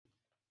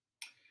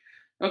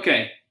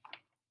Okay.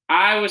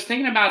 I was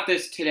thinking about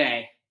this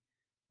today.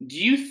 Do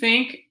you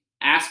think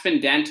Aspen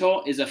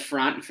Dental is a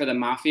front for the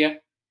mafia?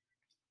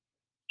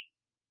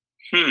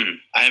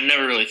 I have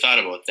never really thought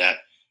about that,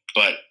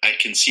 but I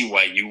can see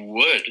why you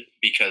would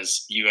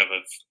because you have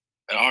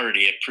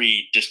already a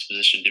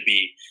predisposition to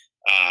be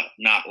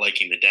not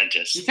liking the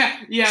dentist. Yeah,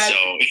 yeah,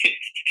 So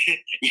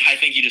yeah, I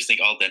think you just think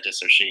all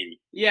dentists are shady.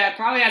 yeah. It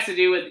probably has to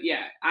do with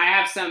I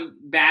have some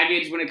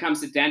baggage when it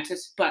comes to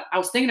dentists, but I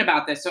was thinking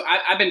about this. So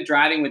I've been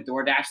driving with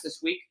DoorDash this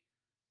week.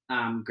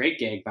 Great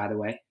gig, by the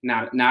way.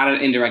 Not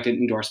an indirect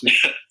endorsement,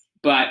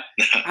 but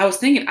I was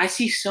thinking I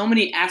see so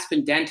many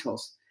Aspen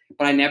Dentals,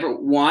 but I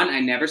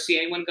never see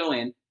anyone go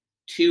in.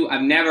 Two,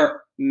 I've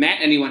never met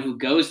anyone who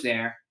goes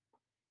there.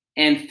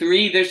 And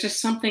three, there's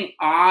just something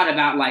odd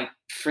about like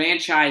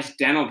franchise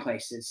dental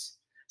places.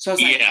 So I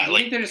was like, Yeah, do you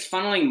think they're just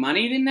funneling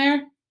money in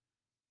there?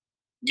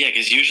 yeah,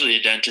 because usually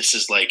a dentist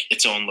is like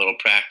its own little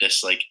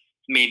practice. Like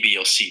maybe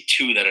you'll see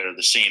two that are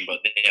the same, but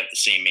they have the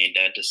same main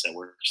dentist that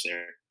works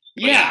there.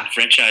 But yeah, Yeah.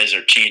 franchise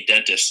or chain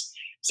dentists.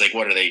 It's like,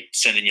 what are they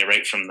sending you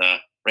right from the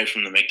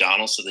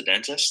McDonald's to the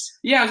dentist?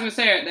 Yeah, I was gonna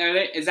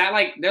say, is that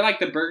like they're like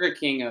the Burger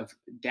King of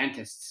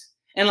dentists?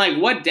 And like,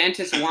 what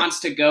dentist wants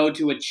to go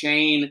to a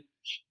chain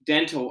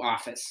dental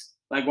office?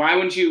 Like, why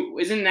wouldn't you?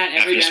 Isn't that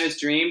every After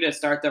dentist's dream to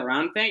start their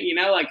own thing?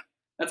 Like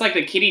that's like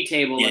the kiddie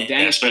table of Yeah,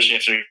 especially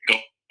dentistry.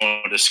 after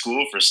going to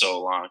school for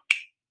so long.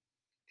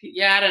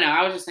 Yeah, I don't know.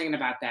 I was just thinking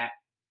about that.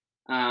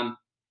 Um,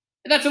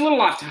 that's a little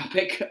off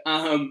topic.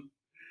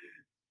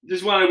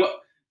 Just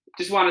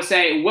want to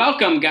say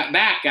welcome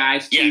back,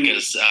 guys. Yeah,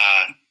 because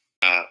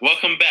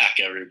welcome back,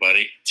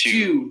 everybody,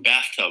 to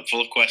Bathtub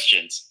Full of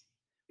Questions.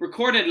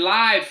 Recorded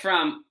live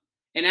from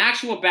an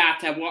actual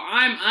bathtub. Well,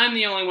 I'm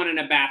the only one in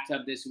a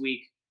bathtub this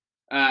week.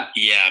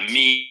 Yeah,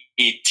 me,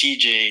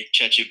 TJ,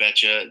 Chechu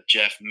Betcha,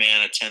 Jeff,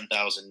 man of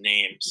 10,000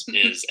 names,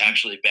 is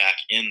actually back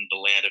in the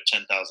land of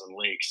 10,000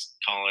 lakes,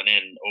 calling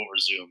in over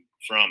Zoom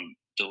from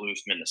Duluth,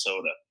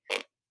 Minnesota.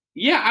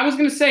 Yeah, I was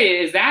going to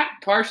say, is that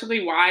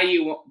partially why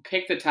you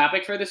picked the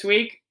topic for this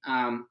week?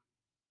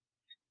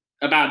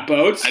 About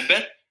boats? I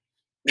bet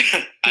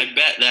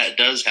that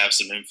does have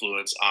some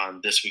influence on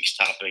this week's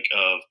topic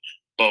of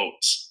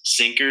boats,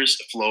 sinkers,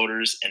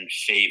 floaters, and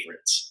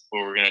favorites,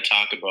 where we're going to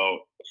talk about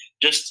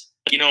just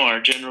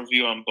our general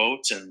view on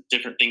boats and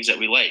different things that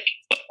we like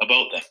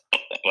about them.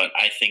 But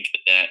I think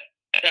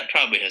that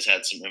probably has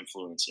had some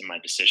influence in my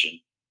decision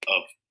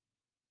of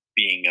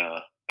being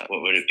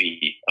what would it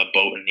be, a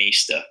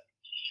botanista.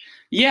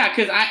 Yeah,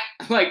 because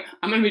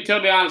I'm gonna be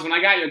totally honest. When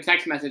I got your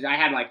text message, I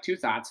had like two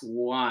thoughts.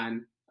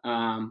 One,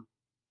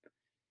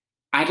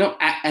 I don't.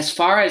 As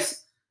far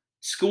as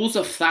schools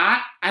of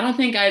thought, I don't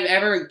think I've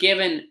ever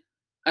given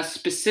a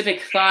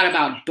specific thought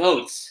about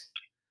boats.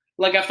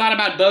 Like I've thought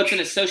about boats in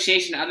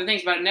association to other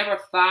things, but I've never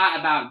thought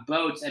about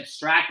boats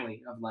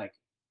abstractly. Of like,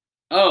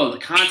 oh, the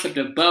concept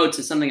of boats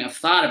is something I've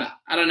thought about.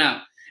 I don't know.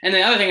 And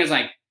the other thing is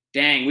like,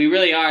 dang, we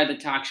really are the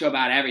talk show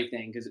about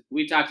everything because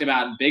we talked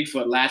about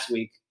Bigfoot last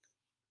week.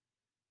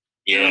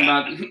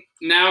 Yeah.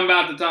 Now I'm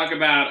about to talk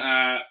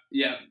about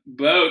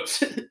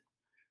boats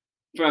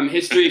from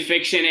history,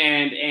 fiction,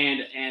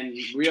 and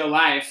real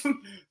life.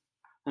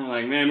 I'm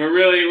like, man, we're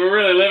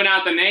really living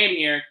out the name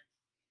here.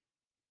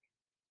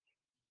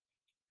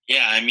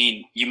 Yeah, I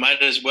mean, you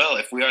might as well,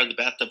 if we are the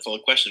bathtub full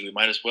of questions, we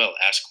might as well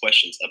ask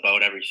questions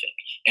about everything.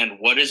 And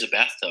what is a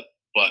bathtub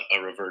but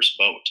a reverse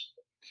boat?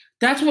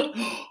 That's what.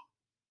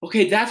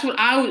 Okay, that's what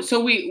I was.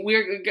 So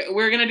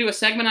we're gonna do a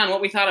segment on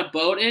what we thought a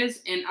boat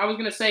is, and I was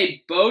gonna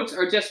say boats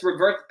are just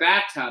reverse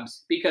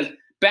bathtubs because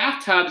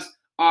bathtubs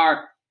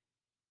are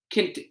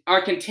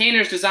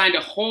containers designed to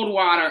hold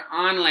water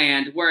on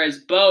land, whereas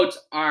boats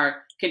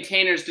are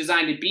containers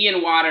designed to be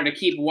in water to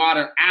keep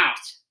water out.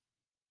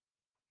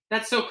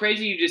 That's so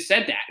crazy you just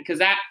said that because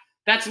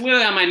that's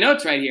literally on my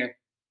notes right here.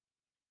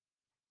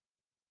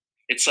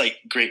 It's like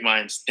great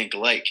minds think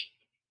alike.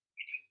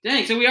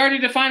 Dang, so we already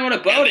defined what a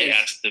boat is.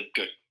 Asked the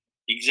good.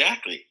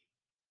 Exactly.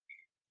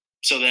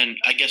 So then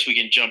I guess we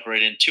can jump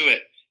right into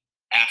it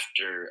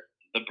after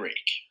the break.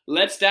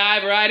 Let's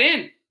dive right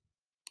in.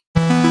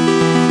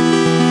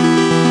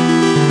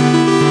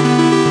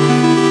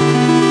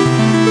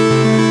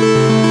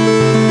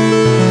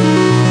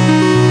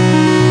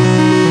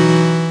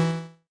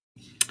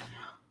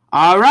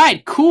 All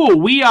right, cool.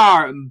 We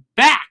are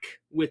back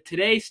with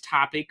today's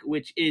topic,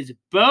 which is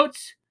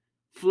boats,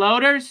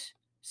 floaters,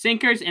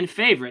 sinkers, and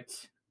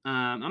favorites.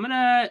 I'm going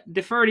to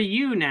defer to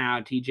you now,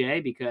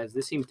 TJ, because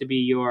this seems to be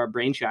your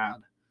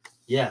brainchild.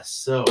 Yes,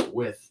 so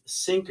with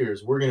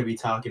sinkers, we're going to be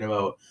talking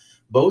about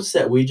boats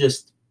that we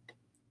just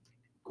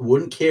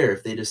wouldn't care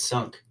if they just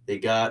sunk. They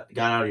got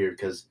out of here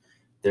because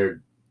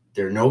they're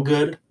no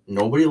good.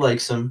 Nobody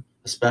likes them,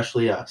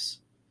 especially us.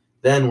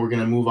 Then we're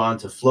going to move on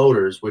to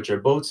floaters, which are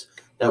boats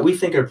that we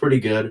think are pretty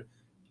good.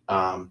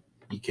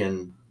 You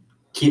can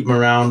keep them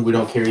around. We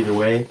don't care either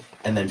way.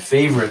 And then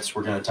favorites,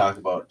 we're going to talk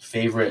about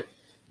favorite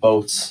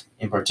boats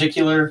in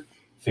particular,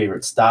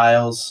 favorite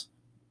styles,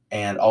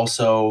 and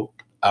also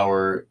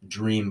our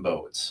dream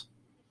boats.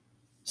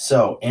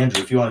 So,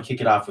 Andrew, if you want to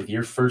kick it off with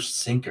your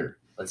first sinker,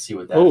 let's see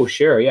what that. Oh,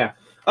 sure, yeah.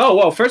 Oh,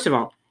 well, first of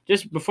all,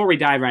 just before we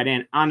dive right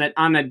in, on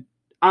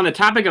the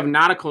topic of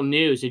nautical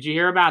news, did you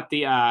hear about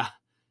the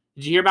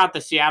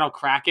Seattle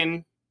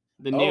Kraken,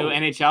 the new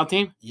NHL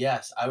team?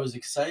 Yes, I was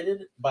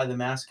excited by the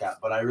mascot,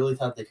 but I really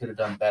thought they could have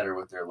done better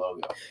with their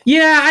logo.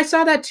 Yeah, I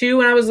saw that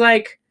too, and I was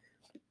like,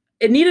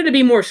 it needed to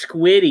be more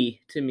squiddy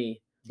to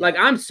me. Yeah. Like,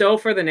 I'm so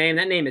for the name.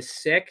 That name is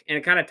sick, and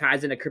it kind of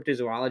ties into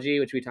cryptozoology,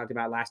 which we talked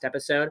about last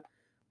episode.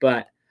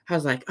 But I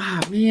was like,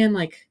 oh, man,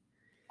 like,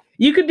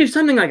 you could do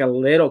something like a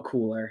little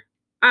cooler.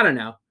 I don't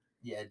know.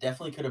 Yeah,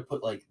 definitely could have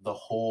put like the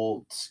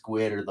whole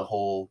squid or the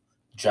whole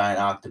giant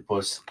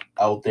octopus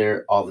out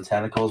there, all the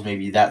tentacles.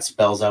 Maybe that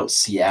spells out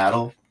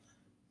Seattle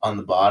on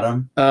the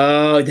bottom.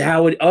 Oh,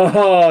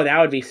 that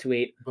would be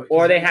sweet. But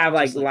Or they it's have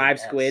like just like live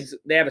an S. squids.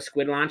 They have a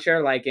squid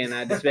launcher, like in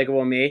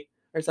Despicable Me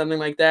or something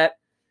like that.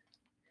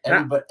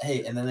 But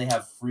hey, and then they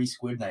have free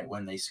squid night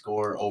when they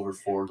score over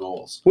 4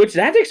 goals. Which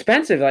that's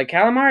expensive. Like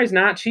calamari is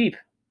not cheap.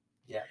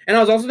 Yeah. And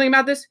I was also thinking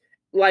about this.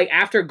 Like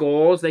after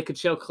goals, they could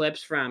show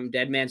clips from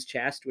Dead Man's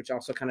Chest, which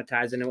also kind of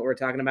ties into what we're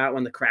talking about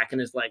when the Kraken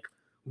is like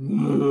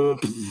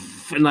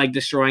and like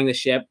destroying the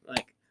ship.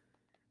 Like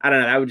I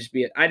don't know. That would just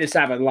be it. I just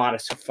have a lot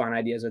of fun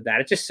ideas with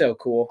that. It's just so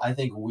cool. I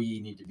think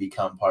we need to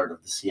become part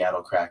of the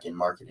Seattle Kraken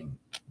marketing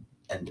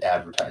and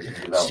advertising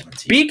development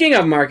team. Speaking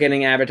of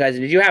marketing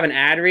advertising, did you have an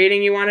ad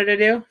reading you wanted to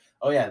do?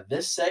 Oh yeah,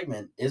 this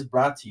segment is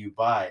brought to you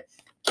by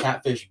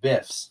Catfish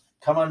Biffs.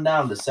 Come on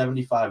down to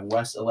 75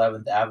 West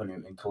 11th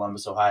Avenue in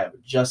Columbus, Ohio,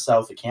 just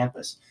south of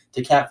campus,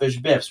 to Catfish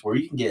Biffs, where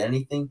you can get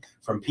anything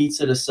from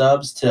pizza to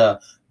subs to,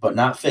 but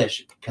not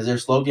fish, because their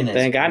slogan is,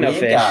 They ain't got no "We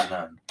ain't fish." got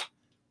none.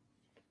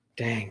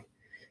 Dang.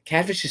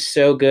 Catfish is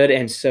so good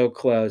and so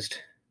closed.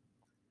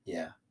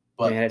 Yeah,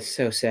 but Man, it's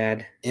so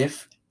sad.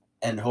 if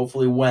and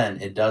hopefully when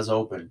it does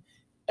open,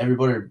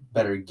 everybody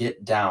better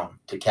get down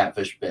to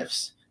Catfish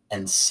Biffs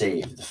and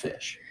save the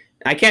fish.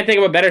 I can't think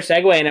of a better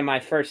segue into my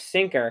first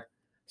sinker.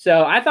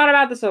 So I thought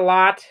about this a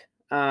lot.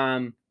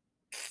 I'm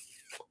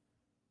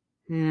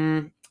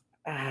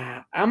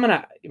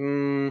gonna.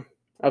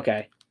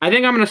 Okay. I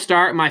think I'm gonna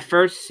start my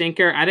first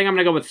sinker. I think I'm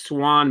gonna go with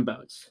swan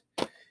boats.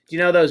 Do you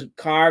know those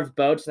carved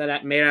boats that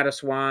are made out of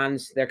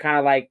swans? They're kind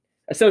of like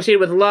associated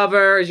with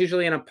lovers,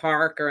 usually in a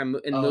park or in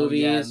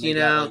movies. Yeah, and they you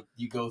got, know. like,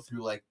 you go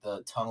through like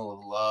the tunnel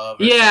of love.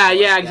 or Yeah, something like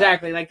that.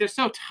 exactly. Like they're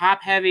so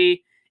top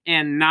heavy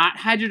and not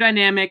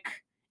hydrodynamic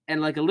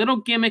and like a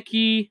little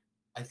gimmicky.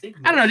 I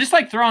don't know, just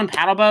like throwing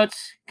paddle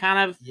boats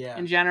kind of Yeah.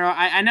 in general.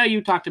 I know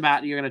you're going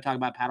to talk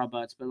about paddle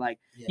boats, but like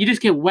Yeah. you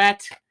just get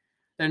wet.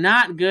 They're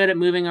not good at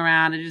moving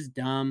around. They're just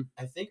dumb.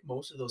 I think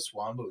most of those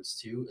swan boats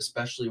too,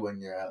 especially when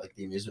you're at like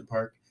the amusement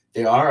park,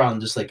 they are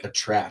on just like a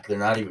track. They're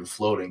not even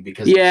floating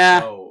because Yeah.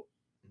 they're so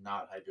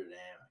not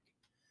hydrodynamic.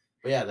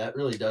 But yeah, that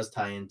really does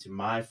tie into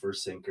my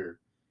first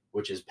sinker,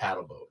 which is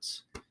paddle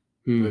boats.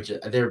 Which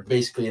they're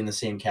basically in the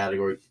same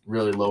category,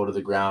 really low to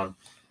the ground.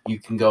 You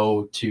can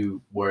go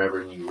to wherever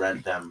and you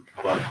rent them,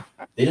 but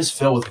they just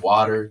fill with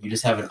water. You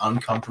just have an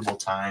uncomfortable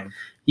time.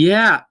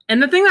 Yeah.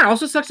 And the thing that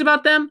also sucks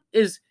about them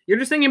is you're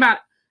just thinking about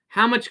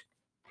how much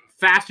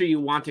faster you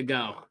want to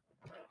go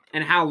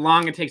and how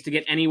long it takes to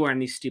get anywhere in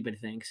these stupid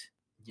things.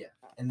 Yeah.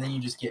 And then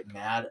you just get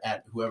mad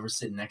at whoever's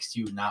sitting next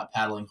to you not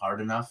paddling hard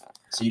enough.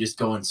 So you just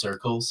go in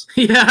circles.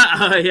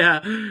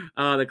 Yeah.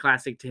 Oh, the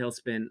classic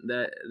tailspin,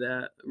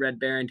 the Red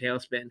Baron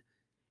tailspin.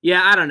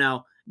 Yeah, I don't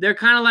know. They're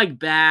kind of like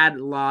bad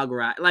log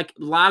ride. Like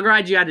log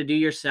rides you had to do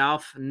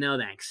yourself. No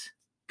thanks.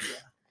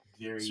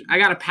 Very. I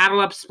got to paddle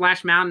up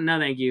Splash Mountain. No,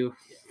 thank you.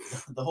 Yeah.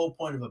 The whole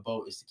point of a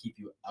boat is to keep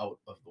you out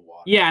of the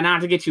water. Yeah,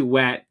 not to get you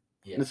wet.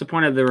 Yeah. That's the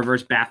point of the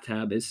reverse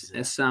bathtub, as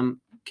some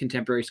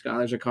contemporary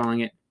scholars are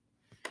calling it.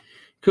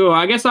 Cool.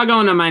 I guess I'll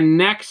go into my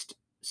next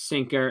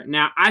sinker.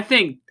 Now, I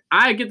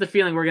get the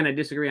feeling we're going to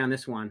disagree on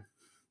this one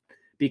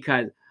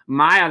because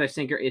my other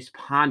sinker is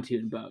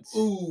pontoon boats.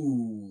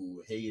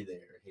 Ooh, hey there.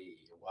 Hey,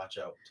 watch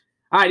out.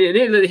 All right,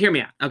 hear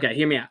me out. Okay,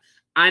 hear me out.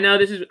 I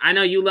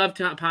know you love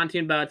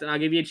pontoon boats, and I'll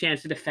give you a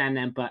chance to defend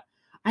them, but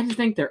I just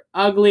think they're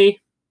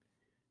ugly.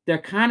 They're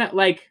kind of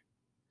like,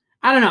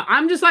 I don't know.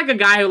 I'm just like a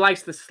guy who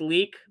likes the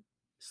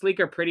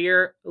sleeker,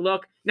 prettier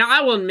look. Now,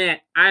 I will admit,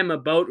 I'm a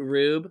boat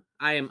rube.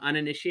 I am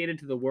uninitiated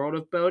to the world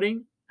of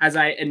boating. As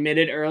I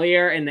admitted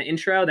earlier in the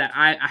intro that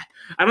I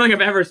don't think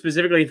I've ever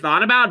specifically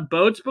thought about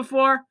boats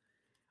before.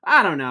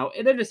 I don't know.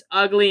 They're just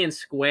ugly and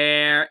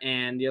square,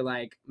 and you're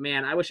like,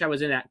 man, I wish I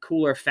was in that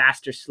cooler,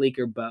 faster,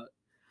 sleeker boat.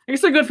 I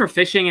guess they're good for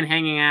fishing and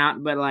hanging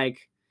out, but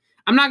like,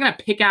 I'm not going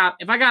to pick out,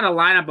 if I got a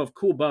lineup of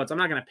cool boats, I'm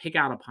not going to pick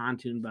out a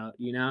pontoon boat,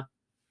 you know?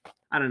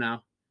 I don't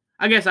know.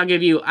 I guess I'll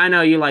give you, I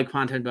know you like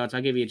pontoon boats.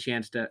 I'll give you a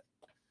chance to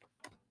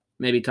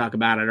maybe talk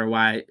about it or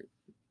why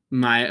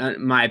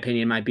my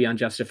opinion might be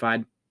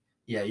unjustified.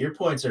 Yeah, your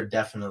points are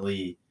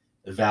definitely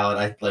valid.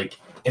 I like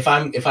if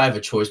I have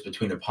a choice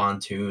between a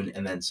pontoon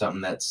and then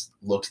something that's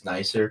looks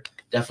nicer,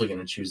 definitely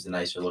going to choose the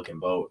nicer looking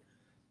boat.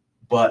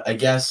 But I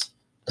guess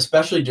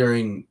especially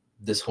during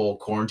this whole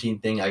quarantine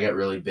thing, I got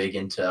really big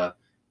into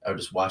I would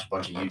just watch a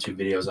bunch of YouTube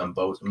videos on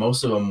boats.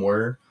 Most of them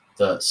were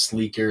the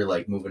sleeker,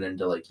 like moving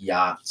into like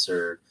yachts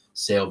or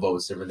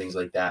sailboats, different things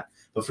like that.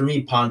 But for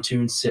me,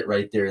 pontoons sit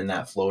right there in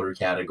that floater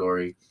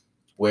category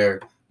where,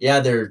 yeah,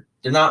 they're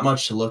not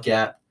much to look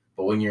at,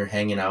 but when you're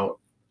hanging out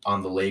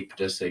on the lake,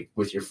 just like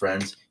with your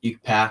friends, you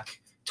pack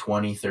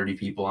 20, 30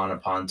 people on a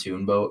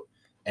pontoon boat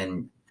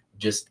and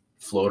just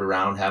float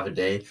around, have a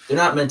day. They're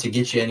not meant to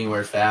get you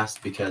anywhere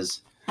fast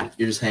because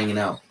you're just hanging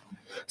out.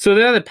 So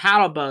they're the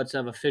paddle boats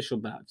of official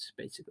boats,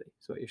 basically.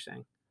 Is what you're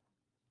saying.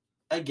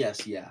 I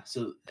guess, yeah.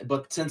 So,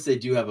 but since they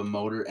do have a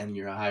motor and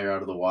you're higher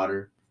out of the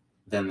water,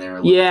 then they're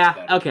a little bit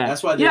better. Okay.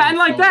 That's why. Yeah, and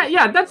like that.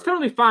 Yeah, that's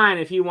totally fine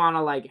if you want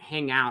to like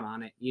hang out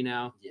on it, you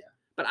know. Yeah.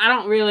 But I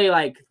don't really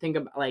like think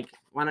about like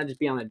why not just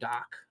be on the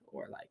dock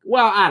or like.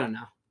 Well, I don't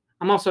know.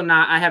 I'm also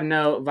not. I have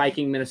no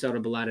Viking Minnesota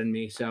blood in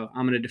me, so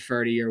I'm gonna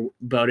defer to your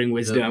boating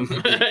wisdom.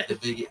 The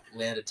big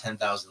land of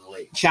 10,000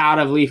 lakes. Child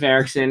of Leif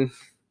Erikson.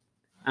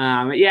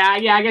 Yeah.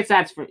 I guess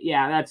that's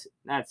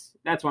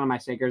one of my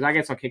sinkers. I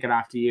guess I'll kick it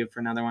off to you for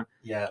another one.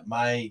 Yeah,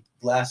 my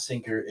last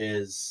sinker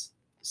is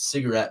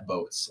cigarette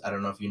boats. I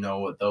don't know if you know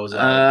what those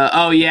are.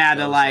 Oh yeah,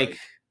 the Those, like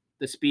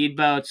the speed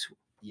boats.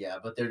 Yeah,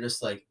 but they're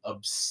just like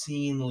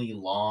obscenely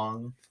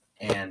long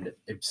and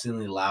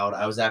obscenely loud.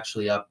 I was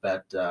actually up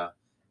at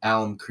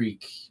Alum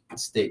Creek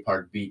State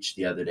Park Beach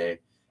the other day,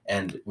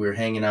 and we were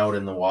hanging out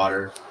in the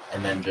water,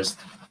 and then just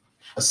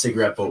a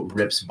cigarette boat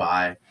rips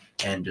by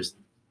and just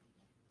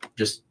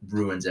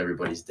ruins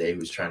everybody's day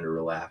who's trying to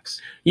relax.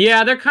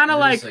 Yeah, they're kind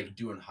of just, like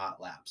doing hot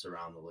laps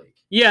around the lake.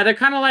 Yeah, they're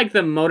kind of like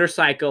the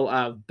motorcycle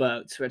of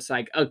boats, where it's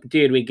like, oh,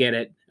 dude, we get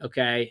it.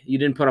 Okay, you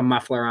didn't put a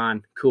muffler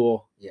on.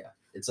 Cool. Yeah,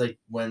 it's like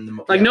when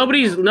the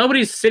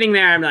nobody's sitting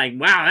there and like,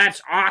 wow,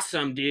 that's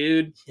awesome,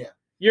 dude. Yeah,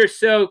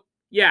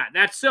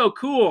 that's so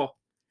cool.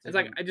 It's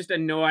like I just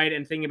annoyed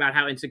and thinking about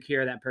how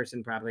insecure that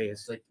person probably is.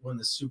 It's like when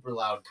the super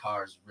loud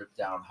cars rip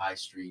down High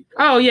Street.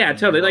 Oh yeah,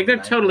 totally. Like they're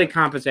totally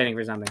compensating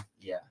for something.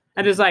 Yeah.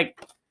 And just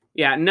like,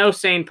 yeah, no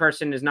sane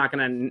person is not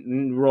gonna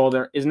not roll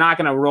their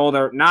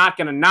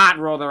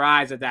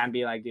eyes at that and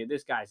be like, dude,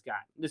 this guy's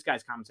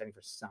compensating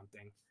for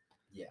something.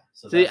 Yeah.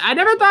 So I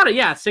never thought of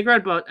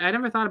cigarette boat. I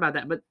never thought about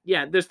that, but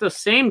yeah, there's the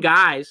same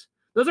guys.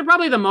 Those are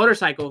probably the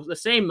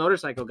same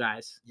motorcycle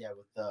guys. Yeah,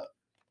 with the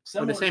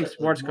same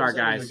sports car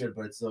guys. Are good,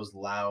 but it's those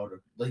loud,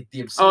 like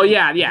the. Oh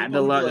yeah, the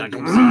loud. Like,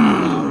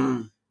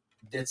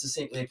 that's the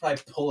same. They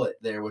probably pull it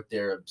there with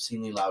their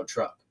obscenely loud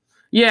truck.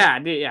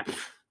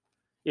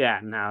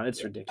 Yeah. No,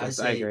 it's ridiculous.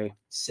 I agree.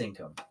 Sink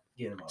them.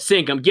 Get them up.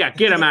 Sink them. Yeah,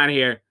 get them out of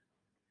here.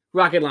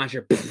 Rocket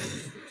launcher.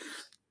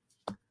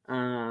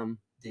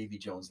 Davy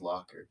Jones'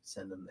 locker.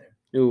 Send them there.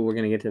 Ooh, we're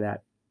gonna get to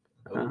that.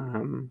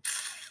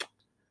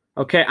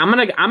 Okay, I'm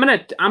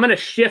gonna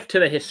shift to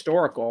the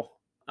historical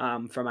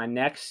for my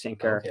next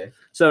sinker. Okay.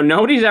 So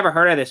nobody's ever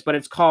heard of this, but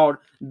it's called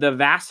the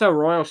Vasa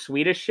Royal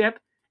Swedish Ship,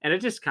 and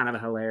it's just kind of a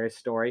hilarious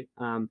story.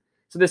 So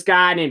this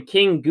guy named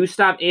King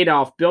Gustav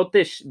Adolf built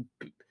this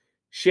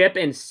ship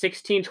in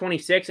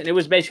 1626, and it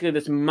was basically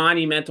this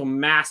monumental,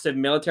 massive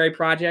military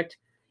project.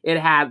 It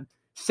had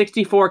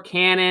 64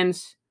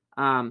 cannons,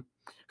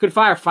 could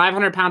fire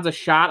 500 pounds of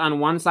shot on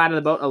one side of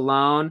the boat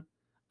alone,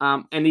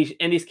 and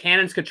these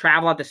cannons could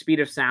travel at the speed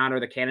of sound, or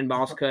the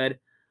cannonballs could.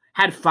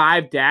 Had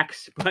 5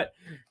 decks, but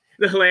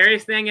the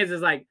hilarious thing is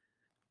like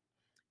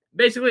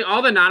basically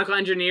all the nautical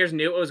engineers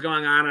knew what was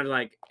going on and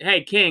like,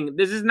 hey, King,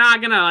 this is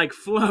not gonna like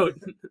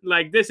float.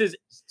 Like this is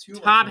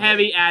top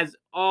heavy as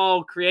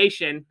all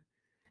creation.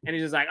 And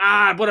he's just like,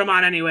 put them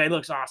on anyway. It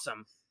looks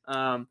awesome.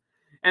 And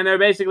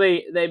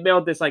they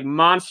built this like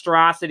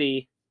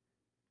monstrosity,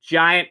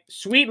 giant,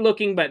 sweet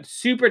looking, but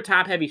super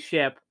top heavy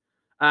ship.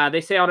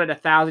 They sailed at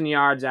 1,000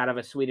 yards out of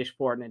a Swedish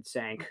port and it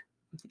sank.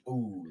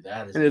 Ooh,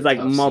 that is. And it's like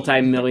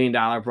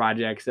multi-million-dollar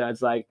project. So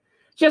it's like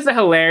just a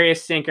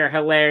hilarious sinker,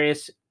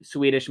 hilarious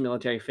Swedish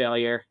military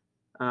failure.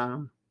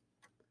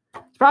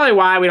 It's probably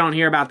why we don't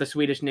hear about the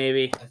Swedish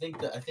Navy.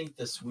 I think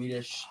the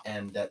Swedish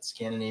and that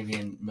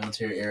Scandinavian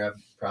military era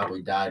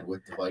probably died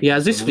with the like. Yeah,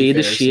 the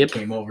Swedish ship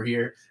came over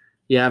here.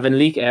 Yeah, when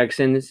Leif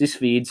Erikson, the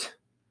Swedes.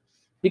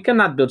 We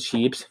cannot build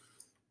ships.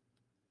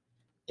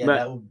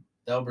 Yeah,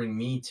 that'll bring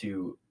me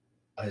to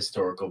a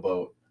historical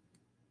boat.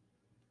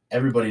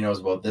 Everybody knows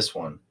about this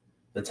one,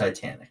 the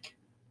Titanic.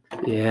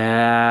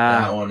 Yeah.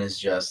 That one is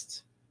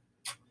just,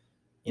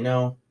 it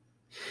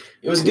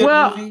was a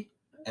good movie.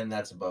 And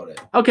that's about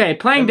it. Okay,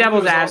 playing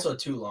devil's advocate. Also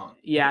too long.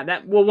 Yeah,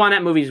 that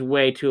movie's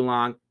way too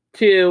long.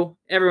 2,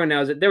 everyone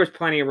knows it. There was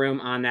plenty of room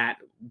on that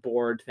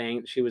board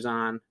thing she was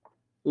on.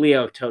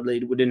 Leo totally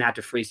didn't have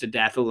to freeze to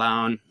death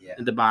alone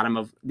at the bottom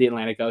of the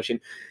Atlantic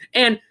Ocean.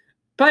 And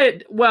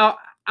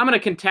I'm going to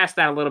contest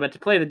that a little bit to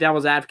play the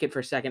devil's advocate for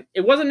a second.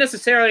 It wasn't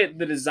necessarily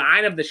the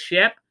design of the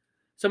ship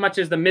so much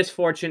as the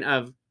misfortune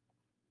of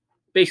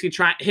basically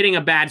hitting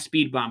a bad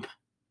speed bump.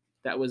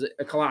 That was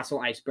a colossal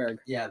iceberg.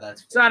 Yeah,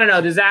 that's. So I don't know.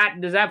 Does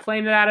that play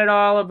into that at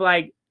all? Of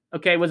like,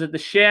 okay, was it the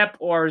ship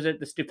or is it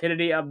the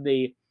stupidity of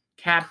the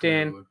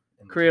captain,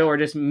 crew, or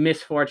just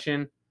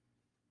misfortune?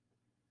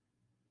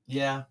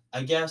 Yeah,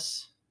 I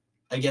guess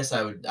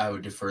I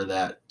would defer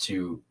that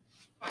to.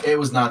 It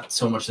was not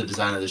so much the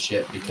design of the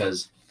ship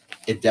because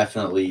it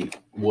definitely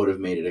would have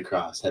made it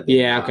across. Had they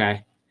Yeah, not.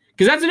 okay.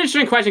 Because that's an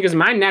interesting question. Because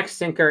my next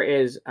sinker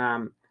is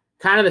kind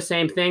of the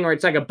same thing, where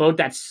it's like a boat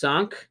that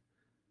sunk,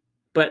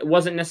 but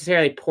wasn't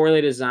necessarily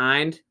poorly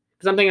designed.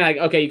 Because I'm thinking like,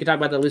 okay, you could talk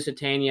about the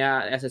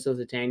Lusitania, SS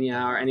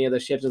Lusitania, or any of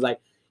those ships. It's like,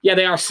 yeah,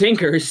 they are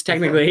sinkers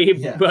technically,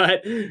 Yeah.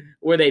 but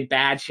were they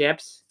bad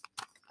ships?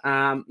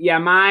 Yeah,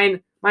 my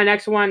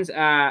next one's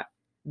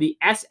the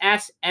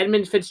SS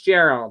Edmund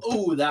Fitzgerald.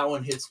 Oh, that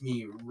one hits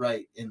me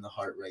right in the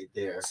heart right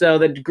there. So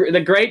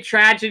the great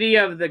tragedy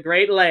of the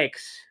Great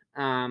Lakes.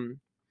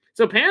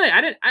 So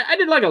apparently I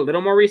did like a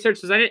little more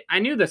research because I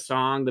knew the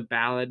song, the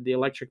ballad, the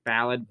electric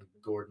ballad.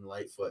 Gordon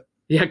Lightfoot.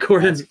 Yeah,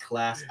 Gordon's That's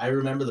class. I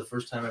remember the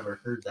first time I ever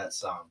heard that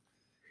song.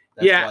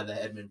 That's why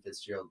the Edmund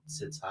Fitzgerald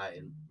sits high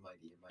and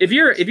mighty. If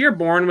you're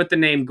born with the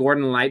name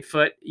Gordon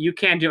Lightfoot, you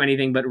can't do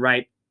anything but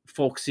write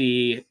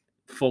folksy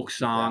folk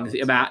songs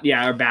ballads.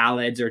 or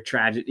ballads or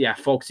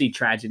folksy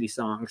tragedy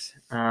songs.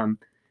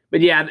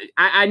 But yeah,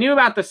 I knew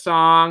about the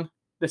song,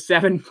 the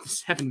 7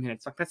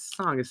 minutes. Like, that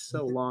song is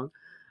so long.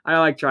 I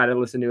like try to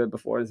listen to it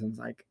before this, and it's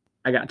like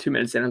I got 2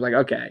 minutes in. I was like,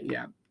 okay,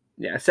 yeah,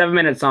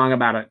 7-minute song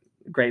about a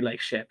Great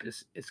Lakes ship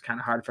is kind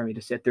of hard for me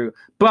to sit through.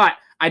 But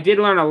I did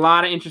learn a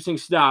lot of interesting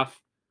stuff.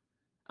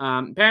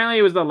 Apparently,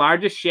 it was the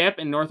largest ship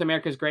in North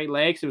America's Great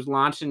Lakes. It was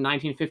launched in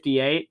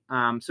 1958.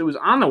 So it was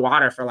on the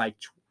water for like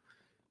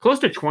close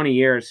to 20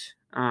 years.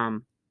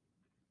 Then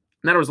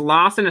it was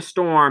lost in a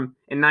storm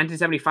in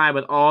 1975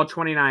 with all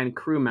 29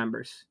 crew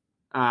members.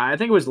 I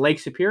think it was Lake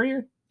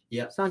Superior.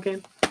 Yeah. Sunk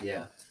in.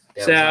 Yeah.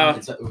 So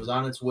it was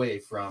on its way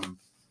from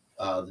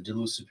the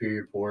Duluth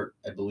Superior Port,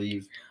 I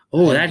believe.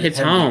 Oh, that hits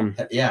home.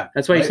 Yeah.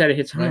 That's why you said it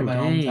hits Right home. in my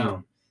Dang.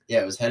 hometown.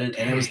 Yeah, it was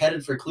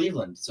headed for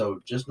Cleveland, so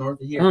just north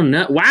of here. Oh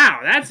no! Wow,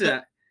 that's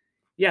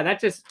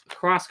that's just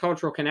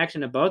cross-cultural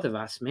connection to both of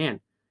us, man.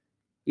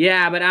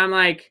 Yeah, but I'm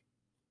like,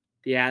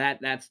 yeah,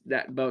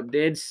 that boat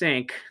did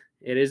sink.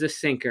 It is a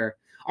sinker.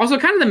 Also,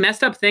 kind of the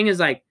messed up thing is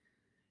like,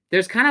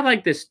 there's kind of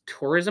like this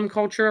tourism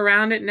culture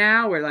around it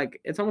now, where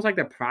like it's almost like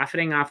they're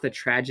profiting off the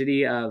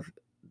tragedy of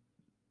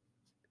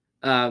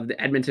the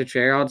Edmund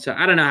Fitzgerald. So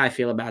I don't know how I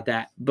feel about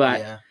that, but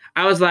Yeah.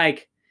 I was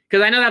like,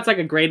 because I know that's like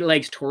a Great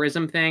Lakes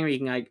tourism thing where you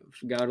can like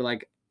go to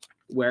like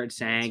where it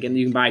sank, and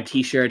you can buy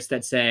T-shirts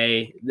that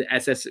say the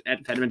SS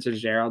Edmund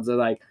Fitzgerald. So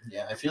like,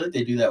 Yeah, I feel like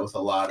they do that with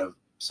a lot of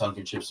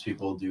sunken ships.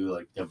 People do,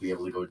 like, they'll be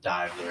able to go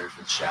dive there if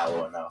it's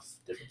shallow enough,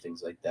 different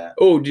things like that.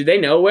 oh, do they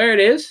know where it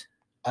is?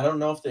 I don't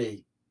know if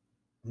they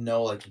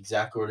know like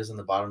exactly where it is in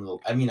the bottom of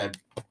the. I mean, I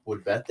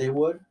would bet they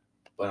would,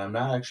 but I'm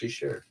not actually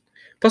sure.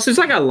 Plus, there's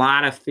like a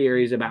lot of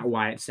theories about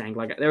why it sank.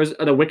 Like, there was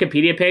the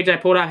Wikipedia page I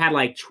pulled out had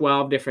like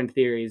 12 different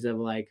theories of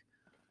like,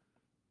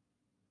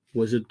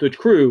 was it the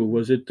crew?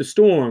 Was it the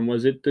storm?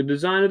 Was it the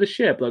design of the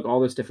ship? Like all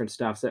this different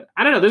stuff. So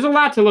I don't know. There's a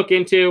lot to look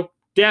into.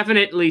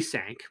 Definitely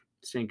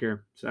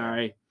sinker.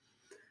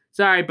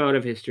 Sorry, boat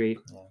of history.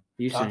 Yeah.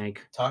 You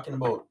sank. Talking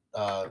about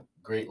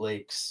Great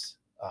Lakes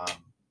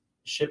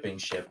shipping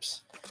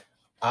ships,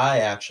 I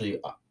actually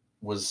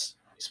was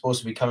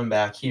supposed to be coming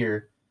back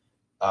here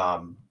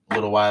a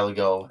little while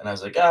ago, and I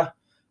was like, I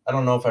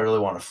don't know if I really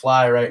want to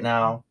fly right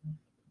now.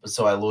 But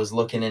so I was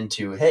looking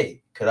into,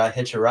 hey, could I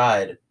hitch a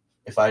ride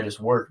if I just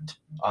worked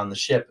on the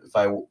ship? If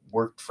I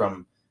worked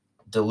from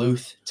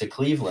Duluth to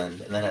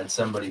Cleveland and then had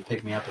somebody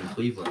pick me up in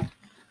Cleveland,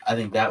 I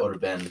think that would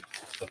have been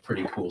a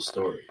pretty cool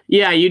story.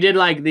 Yeah, you did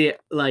like the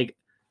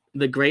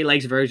Great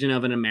Lakes version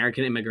of an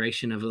American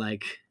immigration of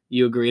like,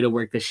 you agree to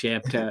work the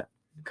ship to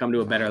come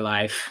to a better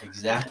life.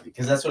 Exactly,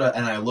 because that's what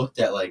I looked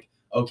at, like,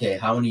 okay,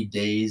 how many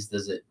days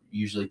does it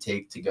usually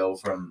take to go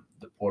from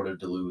the port of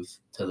Duluth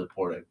to the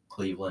port of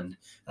Cleveland?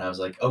 And I was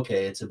like,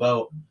 okay, it's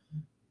about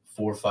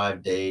 4 or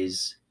 5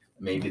 days.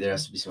 Maybe there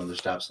has to be some other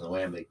stops on the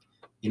way. I'm like,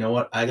 you know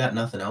what? I got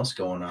nothing else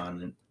going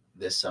on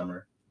this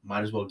summer.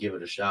 Might as well give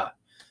it a shot.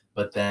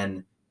 But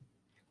then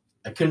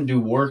I couldn't do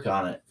work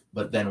on it.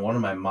 But then one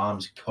of my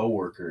mom's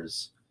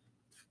coworkers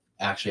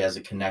actually has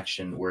a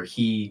connection where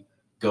he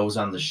goes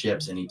on the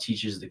ships and he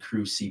teaches the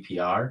crew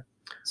CPR.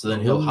 So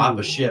then he'll hop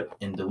a ship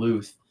in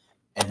Duluth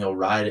and he'll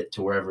ride it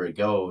to wherever it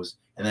goes.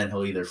 And then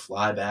he'll either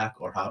fly back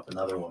or hop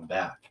another one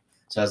back.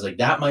 So I was like,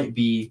 that might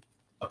be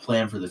a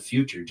plan for the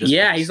future.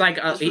 He's like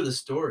for the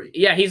story.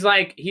 Yeah, he's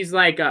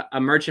like a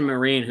merchant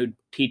marine who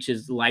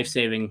teaches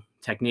life-saving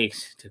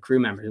techniques to crew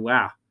members.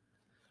 Wow.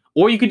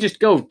 Or you could just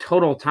go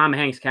total Tom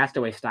Hanks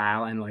Castaway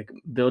style and like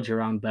build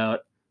your own boat.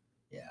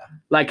 Yeah.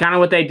 Like kind of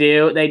what they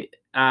do. They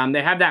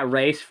have that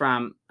race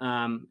from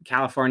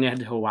California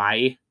to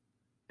Hawaii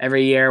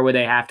every year where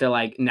they have to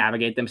like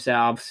navigate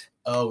themselves.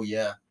 Oh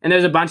yeah. And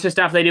there's a bunch of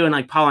stuff they do in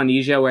like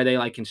Polynesia where they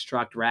like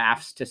construct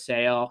rafts to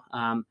sail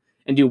and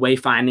do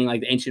wayfinding like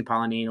the ancient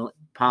Polynesian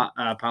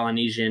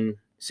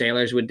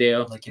sailors would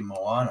do. Like in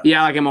Moana.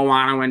 Yeah, like in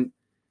Moana when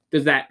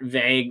there's that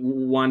vague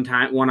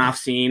one-off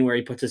scene where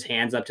he puts his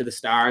hands up to the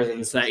stars and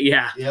it's like,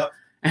 yeah. Yep.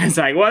 And it's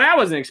like, well, that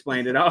wasn't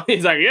explained at all.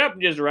 He's like, yep,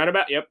 just right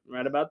about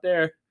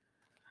there.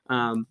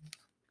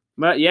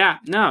 But yeah,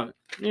 no,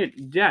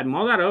 dude, Dad,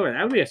 mull that over.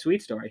 That would be a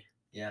sweet story.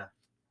 Yeah.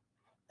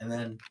 And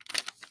then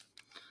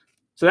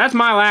So that's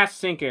my last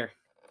sinker.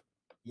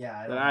 Yeah,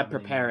 I that don't I have any more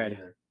prepared.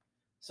 either.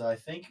 So I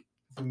think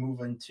if we move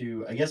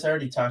into, I guess I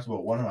already talked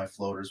about one of my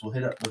floaters. We'll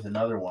hit up with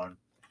another one.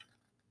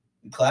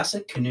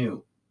 Classic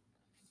canoe.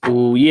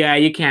 Oh yeah,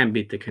 you can't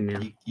beat the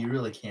canoe. You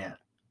really can't.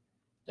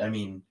 I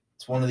mean,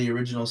 it's one of the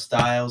original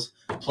styles.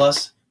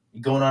 Plus,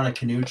 going on a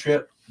canoe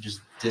trip,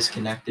 just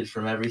disconnected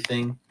from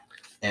everything,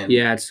 and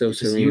Yeah, it's so it's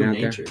just serene you out and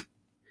there. nature.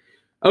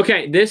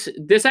 Okay,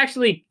 this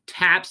actually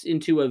taps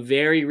into a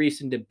very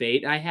recent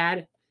debate I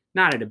had.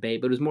 Not a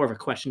debate, but it was more of a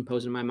question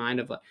posed in my mind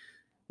of like,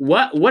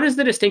 what is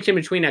the distinction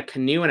between a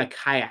canoe and a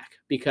kayak?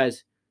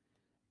 Because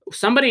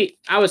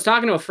I was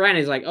talking to a friend,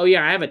 he's like, oh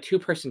yeah, I have a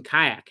 2-person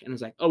kayak. And I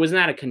was like, oh, isn't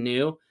that a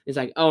canoe? He's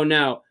like, oh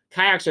no,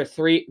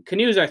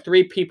 canoes are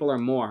 3 people or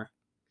more.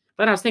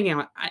 But I was thinking,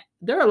 like,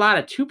 there are a lot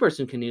of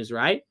 2-person canoes,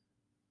 right?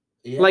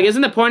 Yeah. Like,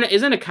 isn't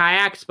a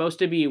kayak supposed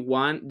to be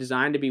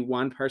designed to be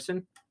one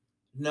person?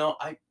 No,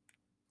 I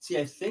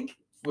think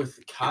with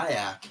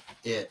kayak,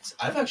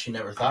 I've actually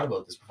never thought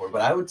about this before,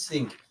 but I would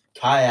think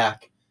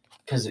kayak,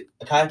 because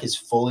a kayak is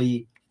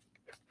fully,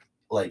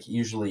 like,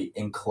 usually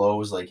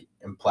enclosed, like,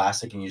 in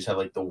plastic, and you just have,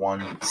 like, the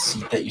one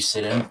seat that you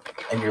sit in,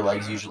 and your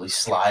legs usually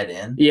slide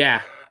in.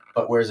 Yeah.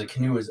 But whereas a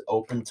canoe is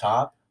open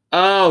top.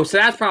 Oh, so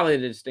that's probably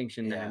the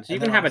distinction Yeah. then. So you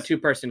And can then have a also-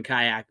 2-person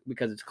kayak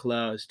because it's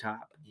closed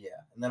top. Yeah,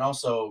 and then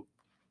also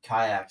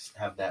kayaks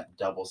have that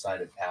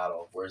double-sided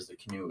paddle, whereas the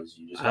canoe is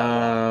you just got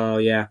one. Oh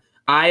yeah.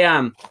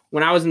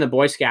 When I was in the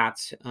Boy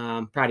Scouts,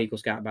 proud Eagle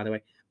Scout by the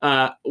way.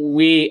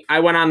 I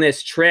went on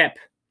this trip.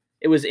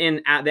 It was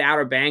in the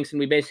Outer Banks, and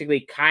we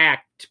basically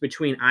kayaked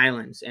between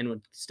islands and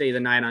would stay the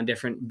night on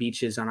different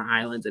beaches on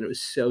islands, and it was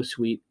so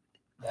sweet.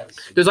 That is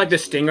super There's like the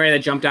sweet. stingray that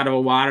jumped out of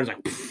a water. It was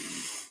like,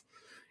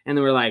 and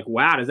then we're like,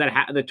 wow, does that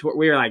happen?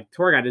 We were like,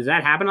 tour guide, does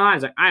that happen a lot? I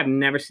was like, I have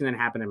never seen that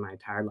happen in my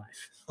entire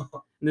life.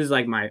 This is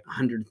like my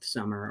 100th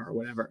summer or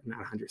whatever.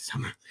 Not 100th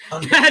summer.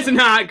 That's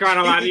not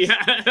chronological.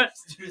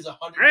 Dude's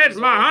 100 It's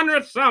my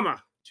 100th summer.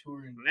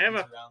 touring Never.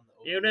 around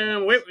the You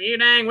open dang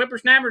dang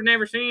whippersnappers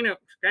never seen a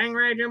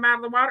stingray jump out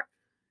of the water?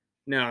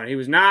 No, he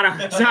was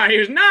not. Sorry, he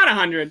was not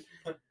 100.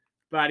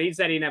 But he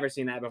said he'd never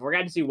seen that before.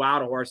 Got to see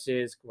wild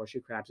horses,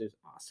 horseshoe crabs. It was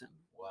awesome.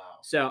 Wow.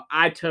 So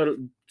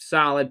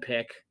solid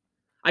pick.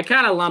 I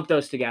kind of lump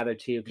those together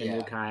too, canoe,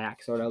 Yeah.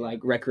 kayak, sort of like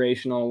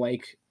recreational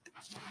lake.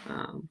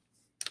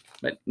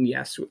 But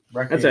yes,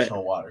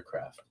 Recreational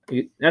watercraft.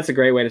 that's a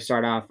great way to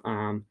start off.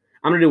 I'm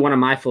gonna do one of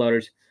my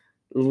floaters,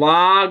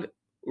 log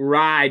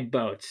ride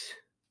boats.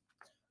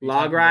 You're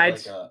Log talking about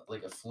rides.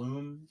 like a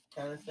flume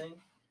kind of thing.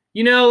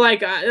 You know,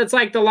 like it's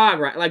like the log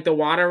ride, like the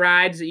water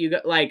rides that you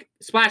got, like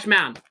Splash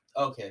Mountain.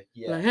 Okay,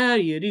 yeah. Like, how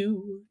do you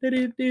do?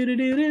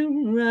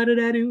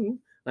 Do-do-do-do-do-do,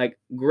 like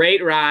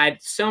great ride,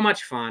 so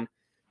much fun.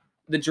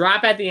 The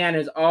drop at the end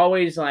is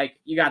always like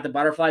you got the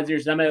butterflies in your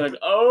stomach, like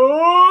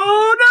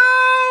oh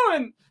no,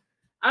 and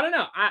I don't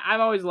know. I've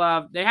always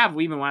loved. They have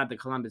even one at the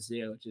Columbus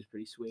Zoo, which is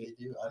pretty They sweet.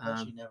 do. I've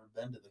actually never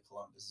been to the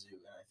Columbus Zoo,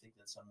 and I think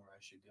that's somewhere I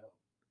should go.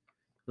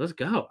 Let's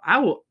go. I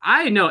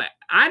know.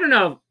 I don't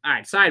know. All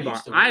right. Sidebar.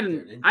 used to work there,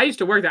 didn't you? I used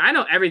to work there. I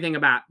know everything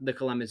about the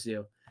Columbus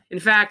Zoo. In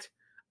fact,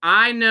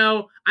 I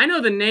know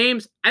the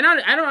names. I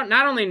don't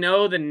not only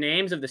know the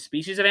names of the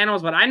species of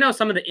animals, but I know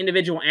some of the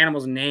individual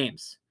animals'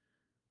 names.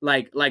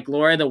 Like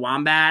Gloria the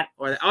wombat,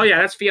 or oh yeah,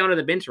 that's Fiona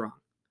the binturong.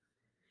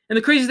 And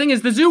the crazy thing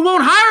is, the zoo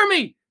won't hire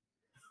me.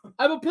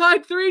 I've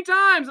applied 3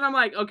 times, and I'm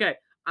like, okay,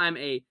 I'm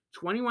a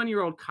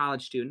 21-year-old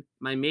college student.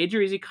 My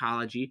major is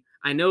ecology.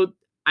 I know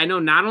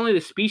not only the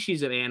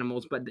species of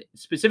animals, but the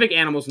specific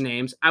animals'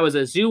 names. I was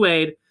a zoo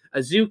aide,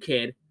 a zoo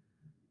kid.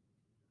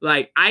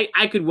 Like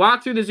I could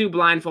walk through the zoo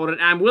blindfolded,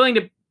 and I'm willing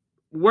to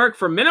work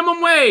for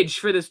minimum wage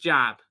for this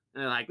job.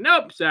 And they're like,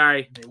 nope,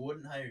 sorry, They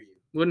wouldn't hire you,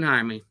 wouldn't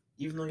hire me.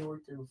 even though you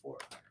worked there before.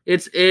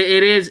 It's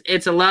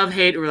a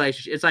love-hate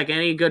relationship. It's like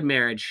any good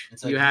marriage.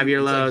 It's like you have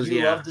your it's like lows. you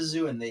Yeah. love the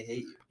zoo, and they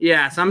hate you.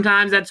 Yeah,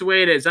 sometimes that's the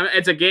way it is.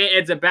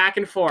 It's a back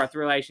and forth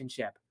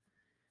relationship.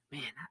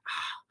 Man,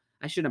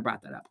 I shouldn't have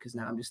brought that up because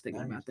now I'm just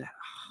thinking Now about that.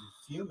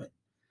 You're fuming.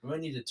 We might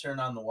need to turn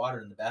on the water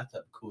in the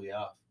bathtub to cool you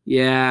off.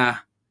 Yeah,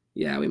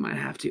 we might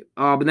have to.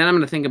 Oh, but then I'm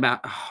gonna think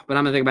about.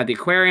 The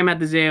aquarium at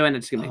the zoo, and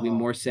it's gonna make me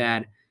more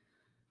sad.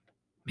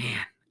 Man,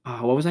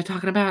 what was I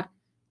talking about?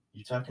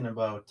 You're talking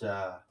about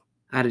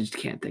I just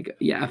can't think.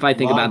 Yeah, if I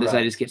think Log about this,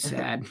 I rides. just get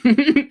sad.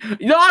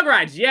 Log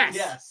rides,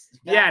 yes.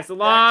 Yes, the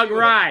log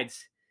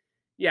rides.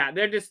 Yeah,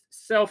 they're just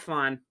so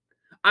fun.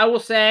 I will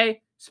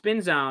say,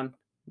 spin zone,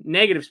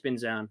 negative spin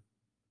zone.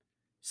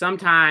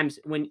 Sometimes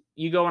when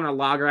you go on a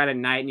log ride at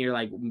night and you're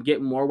like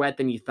getting more wet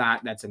than you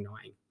thought, that's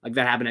annoying. Like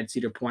that happened at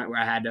Cedar Point where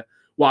I had to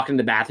walk in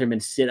the bathroom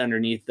and sit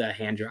underneath the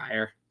hand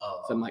dryer.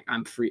 So I'm like,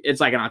 I'm free.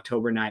 It's like an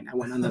October night and I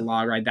went on the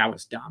log ride. That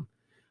was dumb.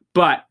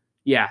 But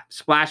yeah,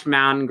 Splash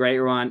Mountain, great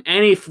run.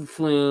 Any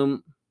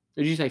flume.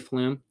 Did you say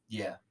flume?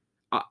 Yeah.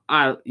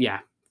 Yeah.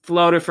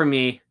 Floater for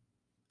me.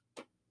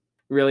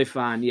 Really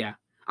fun. Yeah.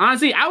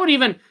 Honestly, I would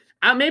even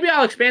maybe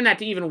I'll expand that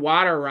to even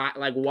water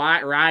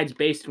rides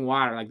based in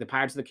water, like the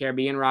Pirates of the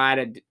Caribbean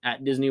ride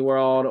at Disney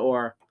World,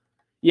 or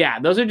yeah,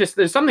 those are just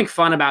there's something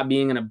fun about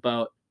being in a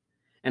boat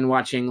and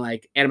watching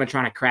like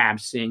animatronic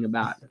crabs sing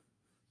about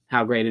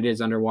how great it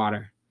is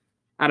underwater.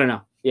 I don't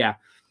know. Yeah.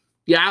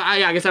 Yeah,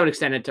 I guess I would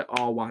extend it to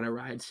all water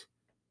rides.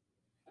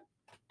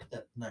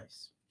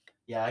 Nice.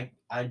 Yeah,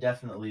 I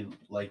definitely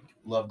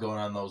love going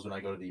on those when I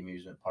go to the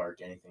amusement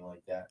park, anything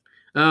like that.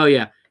 Oh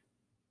yeah.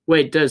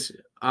 Wait, does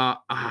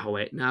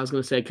wait. Now I was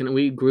gonna say, can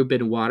we group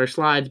in water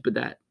slides?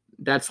 But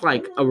that's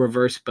like a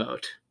reverse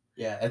boat.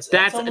 Yeah, that's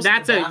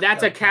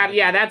a cat.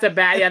 Yeah, that's a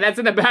bad. Yeah, that's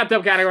in the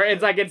bathtub category.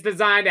 It's like it's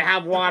designed to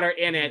have water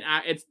in it.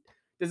 It's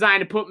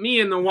designed to put me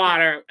in the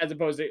water as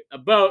opposed to a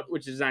boat,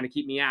 which is designed to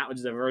keep me out, which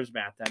is a reverse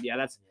bathtub.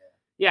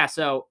 Yeah,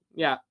 So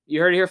you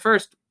heard it here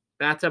first.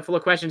 Bathtub Full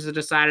of Questions has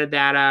decided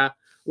that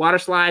water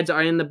slides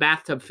are in the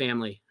bathtub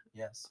family.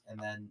 Yes, and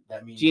then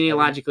that means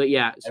genealogically,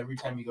 every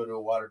time you go to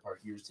a water park,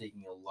 you're just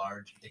taking a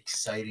large,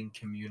 exciting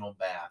communal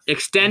bath.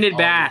 Extended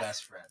bath. All your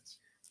best friends.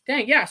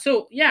 Dang, yeah.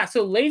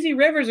 So lazy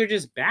rivers are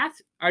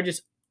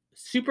just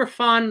super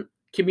fun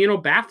communal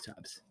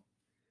bathtubs,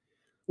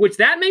 which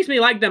that makes me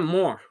like them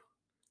more.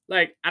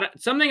 Like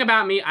something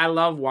about me, I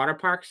love water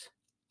parks.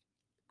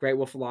 Great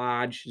Wolf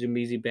Lodge,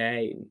 Zambezi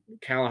Bay,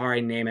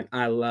 Kalahari, name it.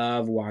 I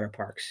love water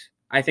parks.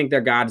 I think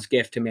they're God's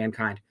gift to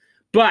mankind.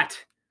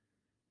 But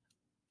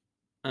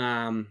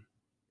I've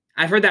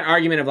heard that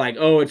argument of like,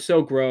 oh, it's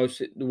so gross.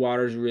 The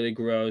water's really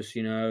gross.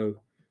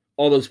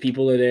 All those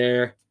people are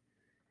there.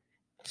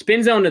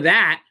 Spin zone to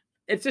that.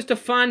 It's just a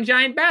fun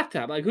giant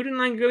bathtub. Like, who didn't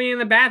like going in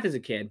the bath as a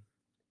kid?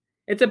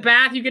 It's a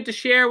bath you get to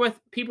share with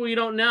people you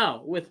don't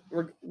know, with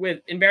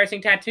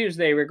embarrassing tattoos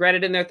they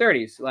regretted in their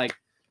 30s. Like,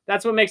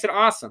 that's what makes it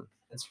awesome.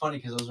 It's funny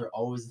because those are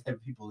always the type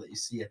of people that you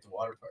see at the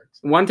water parks.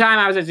 One time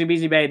I was at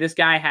Zambezi Bay. This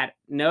guy had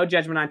no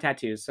judgment on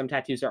tattoos. Some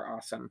tattoos are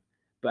awesome,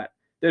 but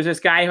there's this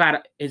guy who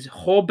had his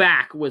whole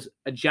back was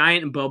a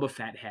giant Boba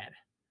Fett head.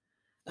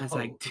 I was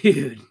like,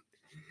 dude,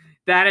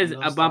 that is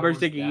a bumper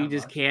sticker you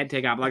just can't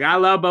take off. Like, I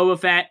love Boba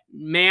Fett.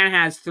 Man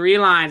has 3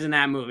 lines in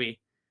that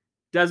movie.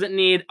 Doesn't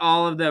need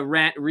all of the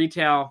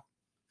retail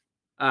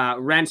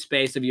rent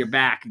space of your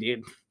back,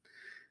 dude.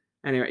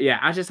 Anyway, yeah,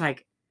 I was just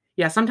like,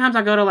 yeah, sometimes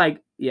I go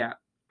to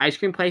ice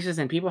cream places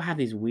and people have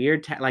these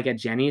weird, like at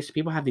Jenny's,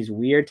 people have these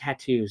weird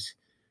tattoos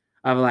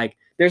of like,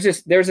 there's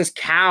this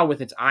cow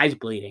with its eyes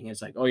bleeding.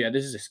 It's like, oh yeah,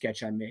 this is a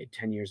sketch I made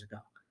 10 years ago.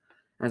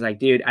 I was like,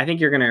 dude, I think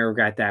you're going to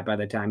regret that by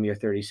the time you're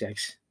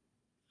 36.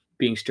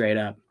 Being straight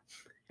up.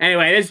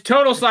 Anyway, this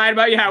total slide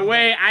about,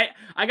 I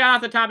got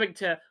off the topic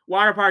to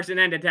water parks and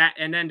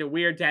then to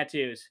weird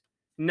tattoos.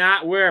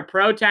 We're a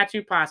pro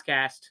tattoo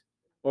podcast,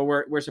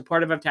 or we're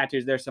supportive of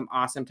tattoos. There's some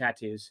awesome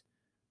tattoos,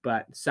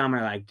 but some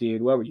are like,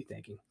 dude, what were you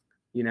thinking?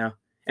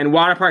 And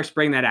water parks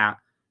bring that out.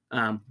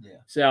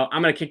 So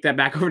I'm gonna kick that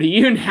back over to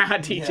you now,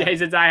 TJ,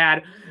 since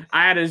I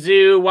had a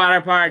zoo, water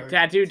park,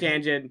 tattoo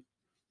tangent.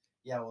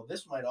 Yeah, well,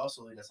 this might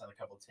also lead us on a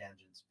couple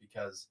tangents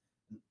because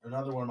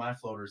another one of my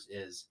floaters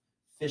is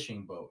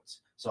fishing boats.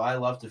 So I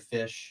love to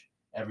fish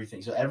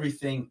everything. So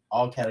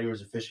all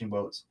categories of fishing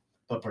boats,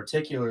 but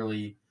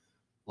particularly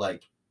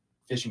like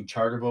fishing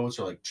charter boats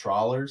or like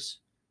trawlers,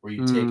 where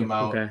you take them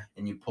out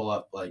and you pull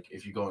up, like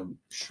if you're going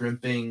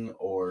shrimping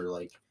or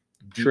like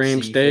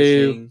shrimp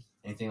fishing,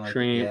 anything like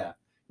that. Yeah.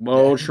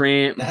 Boiled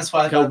shrimp. That's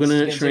why I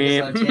coconut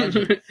shrimp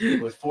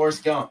with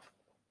Forrest Gump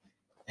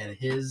and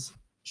his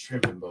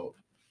shrimping boat.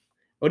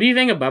 What do you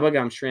think of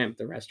Bubblegum Shrimp,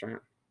 the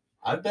restaurant?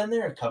 I've been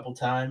there a couple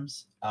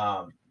times.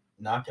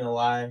 Not gonna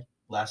lie,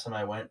 last time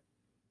I went,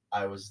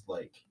 I was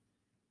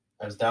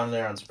down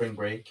there on spring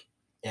break,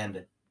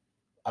 and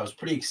I was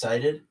pretty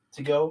excited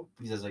to go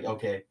because I was like,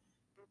 okay.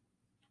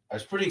 I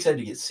was pretty excited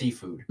to get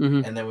seafood,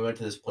 and then we went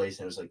to this place,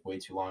 and it was like way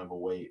too long of a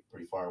wait,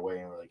 pretty far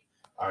away, and we're like,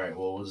 all right,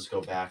 well, we'll just go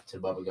back to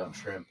Bubblegum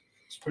Shrimp.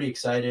 I was pretty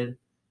excited,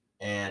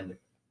 and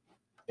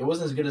it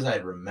wasn't as good as I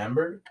had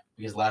remembered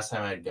because last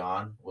time I had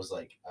gone was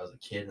like I was a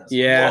kid, and I was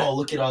like, whoa,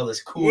 look at all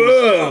this cool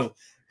stuff.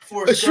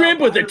 A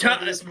shrimp with the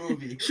top.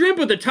 Shrimp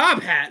with the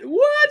top hat.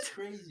 What? That's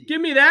crazy. Give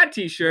me that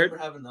T-shirt. I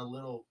remember having a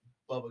little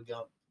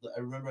Bubblegum. I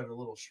remember having a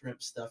little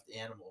shrimp stuffed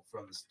animal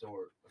from the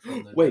store.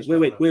 Wait.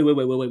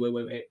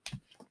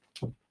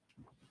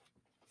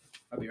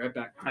 I'll be right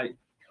back. Hi.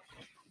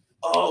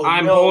 Oh,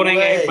 I'm holding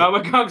a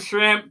Bubblegum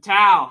Shrimp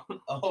towel.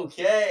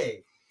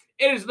 Okay.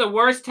 It is the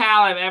worst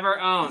towel I've ever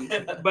owned,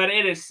 but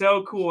it is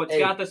so cool. It's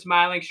got the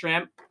smiling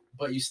shrimp.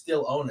 But you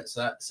still own it,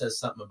 so that says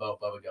something about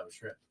Bubblegum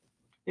Shrimp.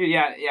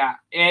 Yeah.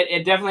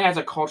 It definitely has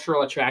a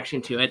cultural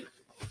attraction to it.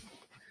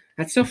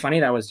 That's so funny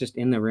that was just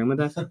in the room with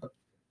us.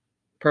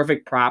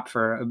 Perfect prop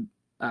for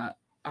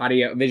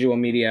audio, visual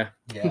media.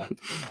 Yeah.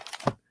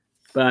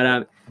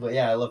 But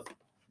yeah, I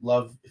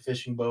love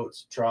fishing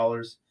boats,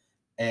 trawlers,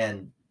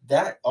 and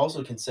that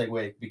also can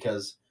segue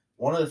because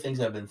one of the things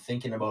I've been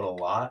thinking about a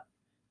lot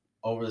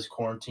over this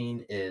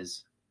quarantine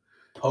is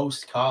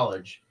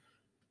post-college,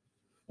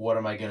 what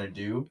am I going to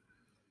do?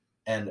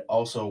 And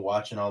also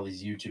watching all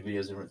these YouTube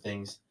videos, different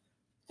things,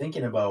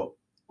 thinking about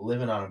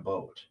living on a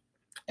boat.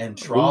 And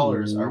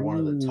trawlers are one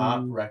of the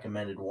top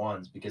recommended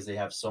ones because they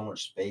have so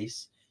much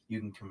space. You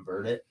can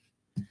convert it.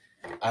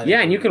 Yeah,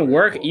 and you can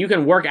work. Cool. You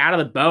can work out of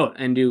the boat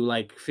and do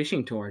like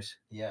fishing tours.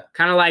 Yeah,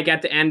 kind of like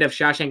at the end of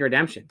Shawshank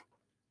Redemption.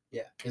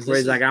 Yeah, where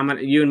he's like,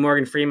 you and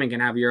Morgan Freeman can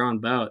have your own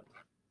boat.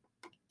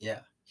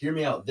 Yeah, hear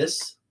me out.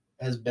 This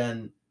has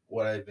been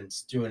what I've been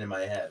stewing in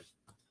my head.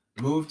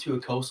 Move to a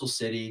coastal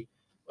city.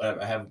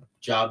 I have a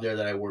job there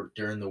that I work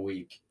during the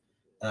week,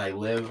 and I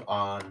live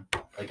on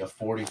like a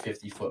 40,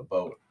 50-foot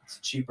boat. It's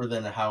cheaper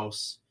than a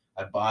house.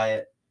 I buy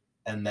it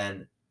and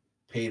then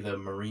pay the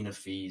marina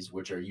fees,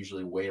 which are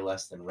usually way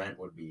less than rent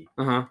would be.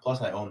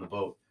 Plus, I own the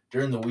boat.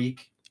 During the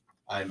week,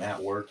 I'm at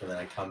work, and then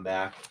I come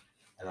back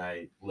and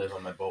I live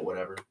on my boat,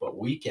 whatever. But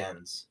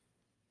weekends,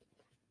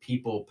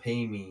 people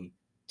pay me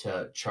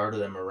to charter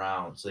them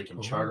around so they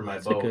can charter my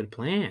boat. That's a good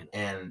plan.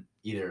 And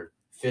either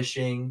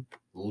fishing,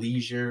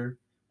 leisure,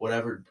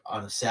 whatever,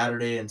 on a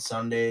Saturday and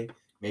Sunday.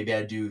 Maybe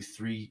I do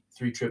three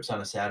trips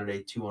on a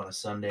Saturday, 2 on a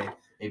Sunday.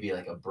 Maybe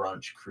like a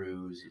brunch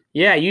cruise.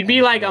 Yeah, you'd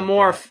be like a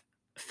more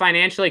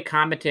financially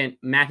competent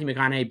Matthew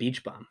McConaughey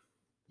beach bum.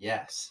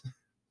 Yes.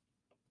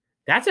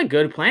 That's a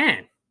good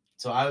plan.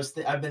 So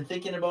I've been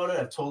thinking about it.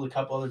 I've told a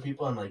couple other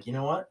people. I'm like, you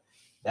know what?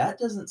 That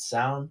doesn't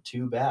sound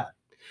too bad.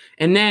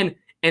 And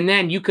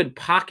then you could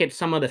pocket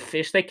some of the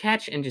fish they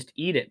catch and just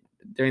eat it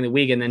during the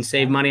week and then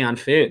save money on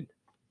food.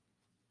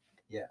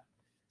 Yeah.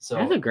 So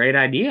that's a great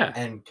idea.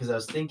 And because I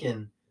was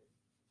thinking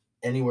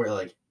anywhere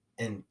like,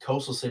 and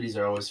coastal cities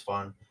are always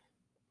fun,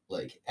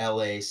 like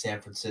LA,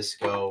 San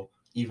Francisco,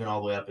 even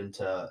all the way up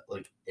into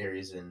like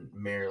areas in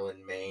Maryland,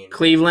 Maine,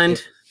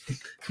 Cleveland.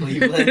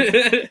 Cleveland.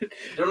 I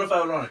don't know if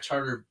I would want to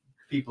charter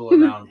people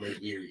around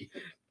Lake Erie.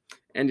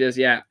 And just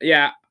do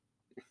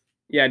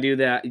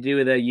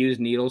the used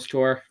needles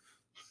tour,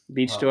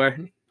 beach tour.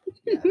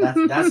 Yeah,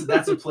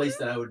 that's a place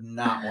that I would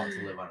not want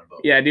to live on a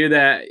boat. Yeah, do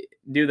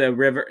the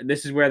river.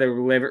 This is where the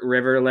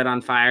river lit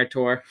on fire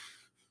tour.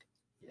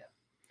 Yeah,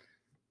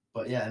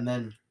 but yeah, and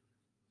then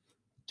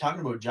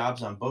talking about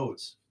jobs on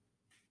boats,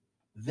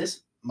 they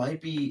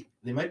might be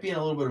in a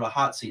little bit of a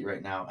hot seat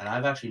right now, and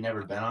I've actually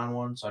never been on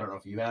one, so I don't know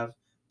if you have,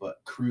 but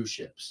cruise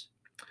ships.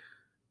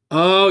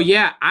 Oh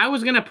yeah, I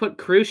was gonna put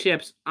cruise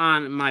ships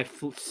on my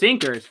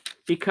sinkers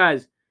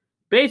because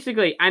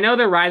basically I know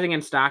they're rising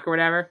in stock or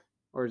whatever,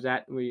 or is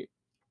that we?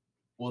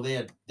 Well, they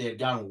had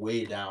gone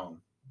way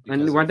down.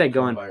 And weren't they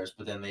going?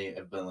 But then they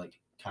have been like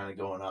kind of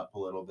going up a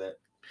little bit.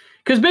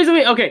 Because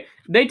basically, okay,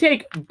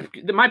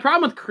 my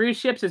problem with cruise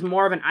ships is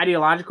more of an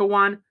ideological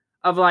one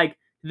of like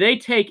they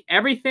take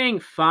everything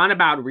fun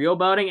about real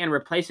boating and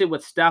replace it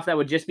with stuff that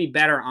would just be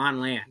better on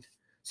land.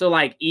 So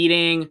like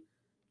eating,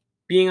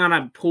 being on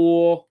a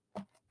pool,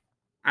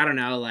 I don't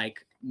know,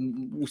 like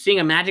seeing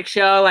a magic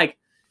show, like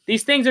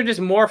these things are just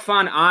more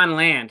fun on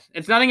land.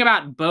 It's nothing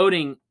about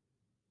boating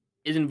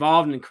is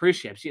involved in cruise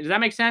ships. Does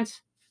that make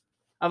sense?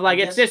 Of like,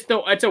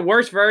 it's a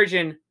worse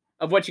version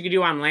of what you could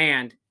do on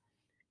land.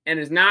 And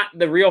it's not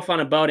the real fun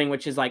of boating,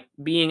 which is like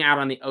being out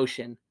on the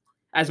ocean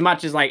as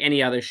much as like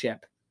any other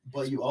ship.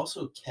 But you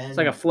also can. It's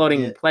like a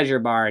floating pleasure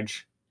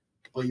barge.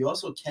 But you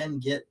also can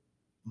get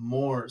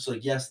more. So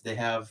yes, you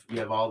have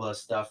all the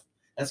stuff.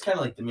 That's kind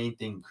of like the main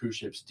thing cruise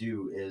ships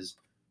do is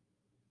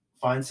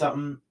find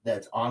something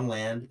that's on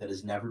land that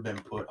has never been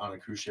put on a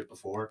cruise ship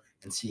before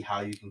and see how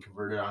you can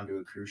convert it onto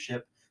a cruise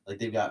ship. Like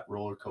they've got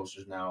roller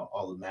coasters now,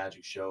 all the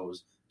magic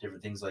shows,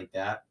 different things like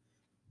that.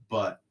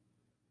 But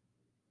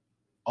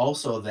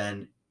also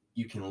then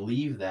you can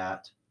leave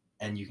that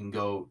and you can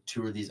go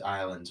tour these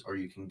islands or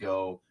you can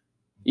go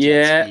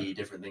jet ski,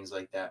 different things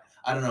like that.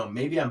 I don't know.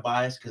 Maybe I'm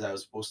biased because I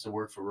was supposed to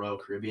work for Royal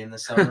Caribbean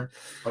this summer,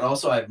 but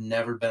also I've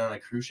never been on a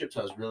cruise ship, so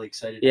I was really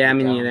excited to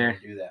me neither.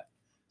 Do that.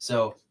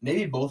 So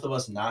maybe both of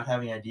us not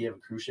having an idea of a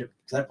cruise ship,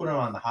 because I put them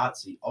on the hot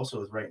seat. Also,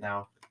 with right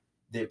now,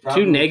 they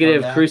probably 2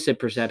 negative cruise ship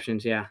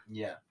perceptions. Yeah.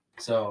 Yeah.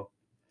 So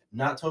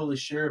not totally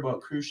sure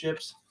about cruise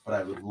ships, but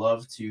I would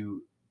love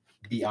to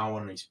be on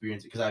one and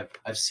experience it because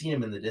I've seen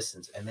them in the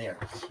distance and they are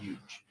huge.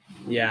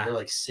 Yeah. They're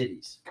like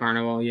cities.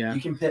 Carnival. Yeah.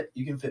 You can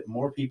fit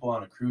more people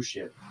on a cruise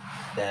ship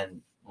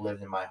than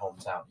lived in my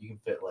hometown. You can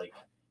fit like.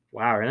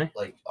 Wow. Really?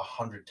 Like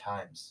 100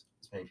 times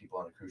as many people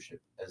on a cruise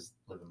ship as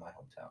live in my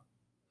hometown.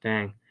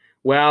 Dang.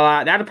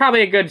 Well, that'd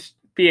probably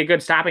be a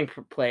good stopping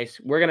place.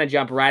 We're gonna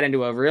jump right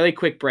into a really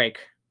quick break.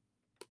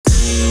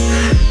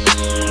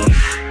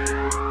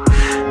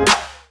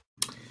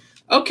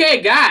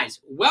 Okay, guys,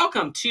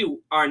 welcome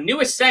to our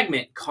newest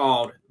segment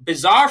called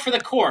Bizarre for the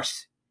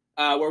Course,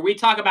 where we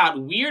talk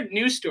about weird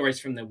news stories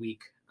from the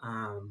week.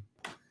 And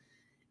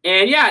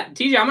yeah,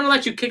 TJ, I'm gonna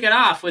let you kick it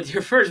off with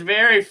your first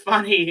very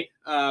funny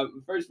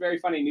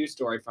news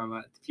story from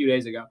a few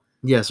days ago.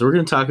 Yeah, so we're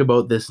going to talk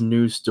about this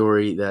news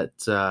story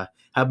that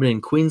happened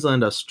in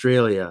Queensland,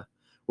 Australia,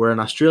 where an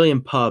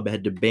Australian pub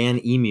had to ban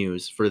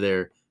emus for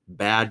their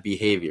bad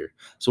behavior.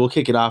 So we'll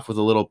kick it off with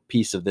a little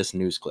piece of this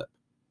news clip.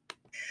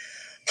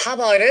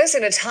 Pub owners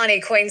in a tiny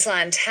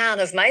Queensland town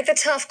have made the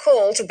tough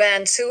call to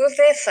ban 2 of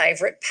their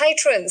favourite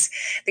patrons.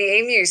 The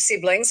emu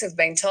siblings have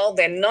been told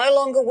they're no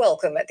longer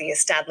welcome at the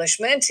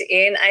establishment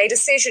in a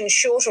decision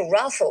sure to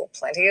ruffle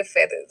plenty of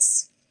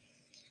feathers.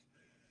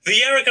 The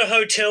Yarraka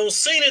Hotel's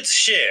seen its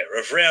share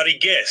of rowdy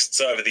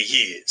guests over the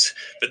years,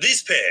 but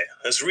this pair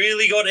has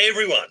really got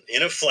everyone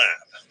in a flap.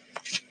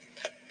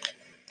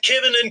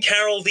 Kevin and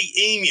Carol the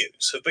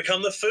emus have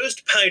become the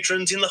first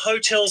patrons in the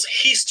hotel's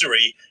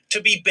history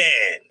to be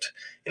banned.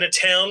 In a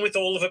town with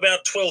all of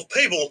about 12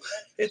 people,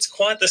 it's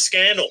quite the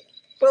scandal.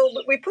 Well,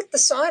 we put the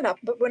sign up,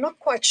 but we're not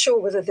quite sure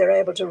whether they're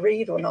able to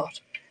read or not.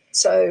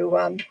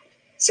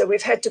 So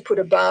we've had to put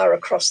a bar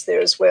across there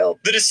as well.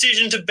 The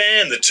decision to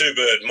ban the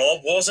two-bird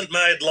mob wasn't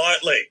made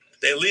lightly.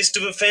 Their list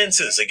of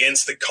offences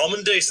against the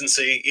common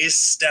decency is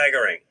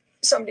staggering.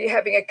 Somebody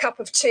having a cup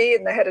of tea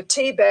and they had a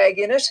tea bag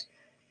in it,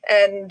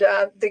 and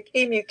the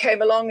emu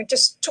came along and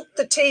just took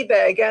the tea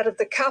bag out of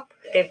the cup.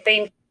 They've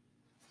been...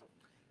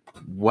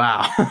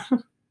 Wow.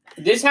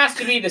 This has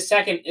to be the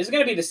second. This is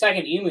going to be the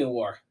second emu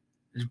war.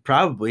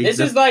 Probably. This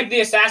is like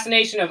the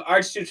assassination of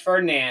Archduke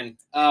Ferdinand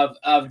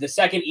of the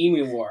second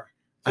emu war.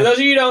 For those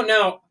of you who don't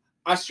know,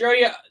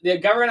 Australia, the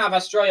government of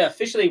Australia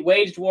officially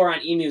waged war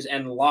on emus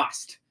and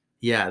lost.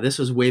 Yeah, this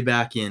was way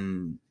back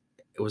in.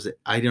 Was it?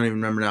 I don't even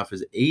remember now if it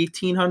was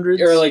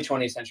 1800s, Early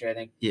 20th century, I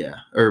think. Yeah,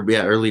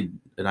 early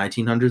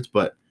 1900s.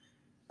 But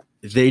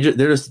they're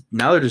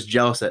just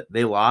jealous that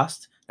they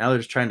lost. Now they're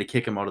just trying to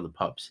kick them out of the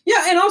pubs.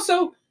 Yeah, and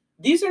also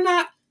these are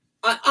not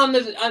in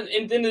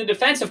the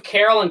defense of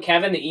Carol and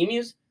Kevin, the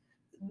emus.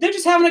 They're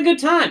just having a good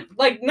time.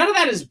 Like, none of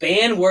that is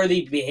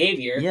ban-worthy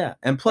behavior. Yeah,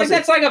 and plus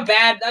that's like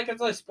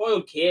a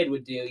spoiled kid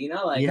would do, you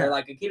know? Like, Yeah. or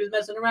like a kid who's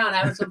messing around,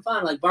 having some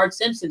fun, like Bart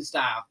Simpson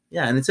style.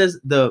 Yeah, and it says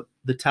the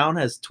town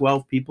has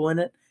 12 people in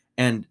it,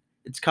 and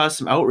it's caused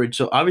some outrage.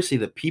 So obviously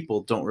the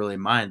people don't really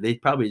mind. They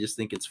probably just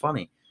think it's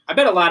funny. I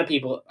bet a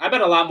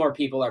lot more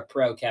people are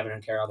pro Kevin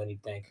and Carol than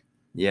you'd think.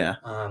 Yeah.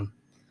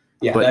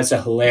 Yeah, But- that's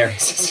a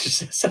hilarious. It's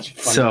just such a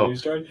funny So- news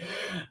story.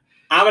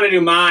 I'm gonna do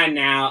mine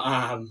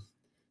now.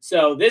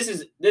 So this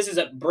is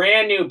a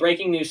brand new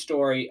breaking news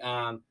story.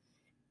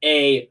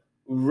 A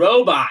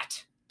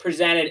robot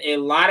presented a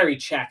lottery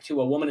check to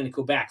a woman in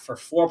Quebec for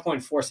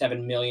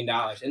 $4.47 million,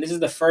 and this is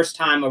the first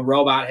time a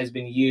robot has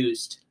been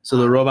used. So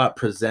the robot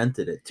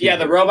presented it to Yeah,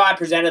 the her. robot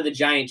presented the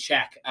giant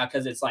check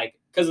because it's like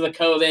because of the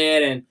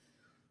COVID and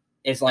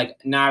it's like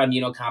not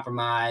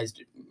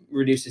immunocompromised,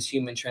 reduces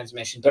human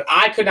transmission. But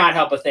I could not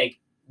help but think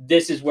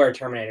this is where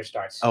Terminator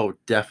starts. Oh,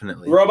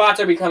 definitely. Robots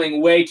are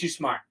becoming way too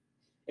smart.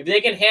 If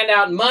they can hand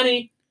out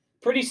money,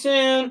 pretty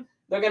soon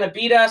they're going to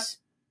beat us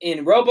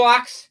in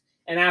Roblox.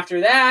 And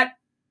after that,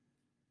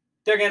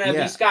 they're going to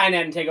Yeah. be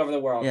Skynet and take over the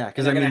world. Yeah,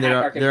 because And I mean gonna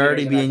hack our they're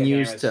already computers and being our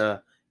used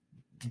cameras.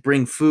 to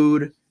bring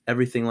food,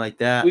 everything like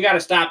that. We got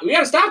to stop. We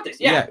got to stop this.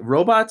 Yeah.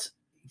 Robots,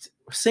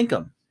 sink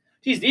them.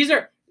 Geez, these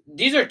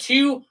are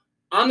two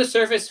on the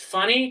surface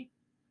funny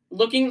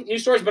looking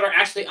news stories, but are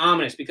actually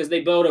ominous because they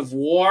bode of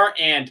war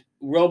and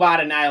robot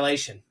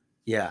annihilation.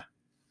 Yeah.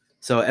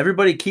 So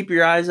everybody, keep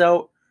your eyes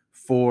out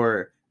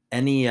for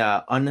any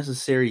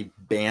unnecessary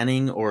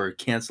banning or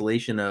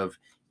cancellation of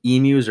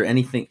emus or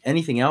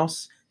anything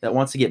else that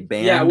wants to get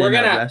banned Yeah, we're in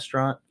a gonna-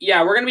 restaurant.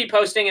 Yeah, we're going to be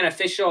posting an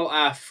official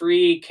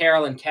free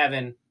Carol and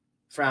Kevin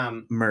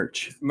from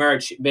Merch.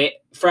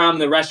 from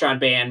the restaurant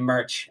ban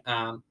merch.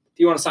 If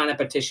you want to sign a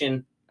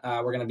petition,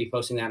 we're going to be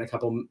posting that in a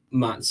couple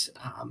months.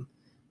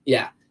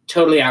 Yeah,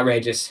 totally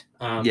outrageous.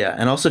 Yeah,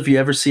 and also if you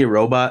ever see a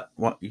robot,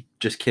 you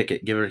just kick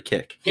it, give it a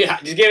kick. Yeah,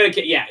 just give it a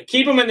kick. Yeah,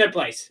 keep them in their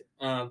place.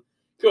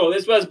 Cool.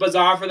 This was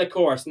Bizarre for the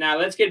Course. Now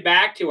let's get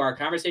back to our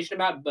conversation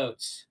about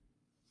boats.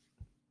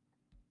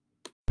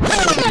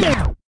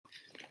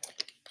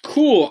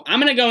 Cool. I'm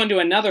going to go into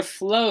another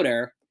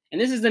floater, and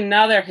this is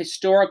another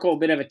historical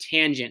bit of a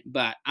tangent,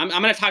 but I'm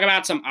going to talk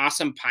about some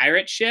awesome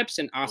pirate ships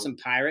and awesome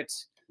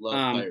pirates. Love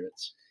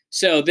pirates.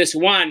 So this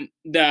one,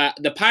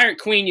 the pirate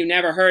queen you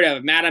never heard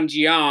of, Madame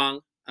Jiang,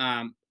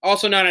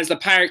 also known as the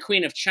Pirate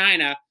Queen of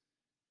China,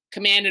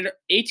 commanded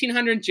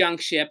 1,800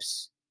 junk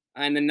ships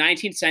in the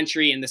 19th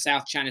century in the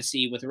South China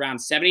Sea with around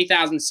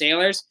 70,000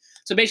 sailors.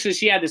 So basically,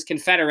 she had this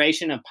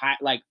confederation of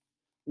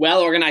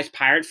well-organized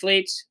pirate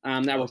fleets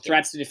that were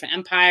threats to different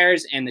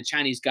empires and the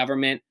Chinese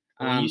government.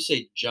 When you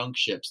say junk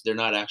ships, they're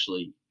not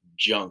actually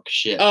junk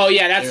ships. Oh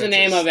yeah, that's They're the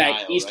name a of it.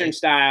 style, Eastern right?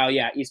 style,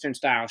 yeah, Eastern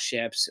style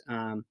ships.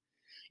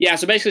 Yeah,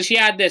 so basically she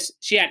had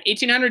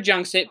 1,800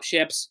 junk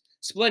ships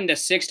split into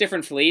 6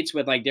 different fleets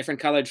with like different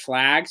colored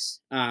flags.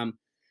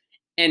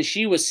 And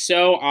she was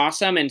so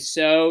awesome and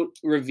so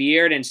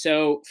revered and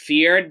so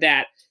feared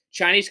that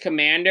Chinese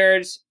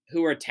commanders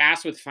who were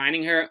tasked with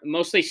finding her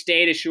mostly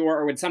stayed ashore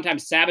or would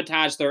sometimes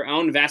sabotage their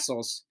own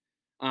vessels.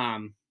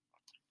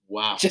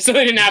 Wow. Just so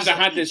they didn't have to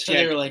hunt this So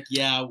chick. they were like,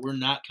 yeah, we're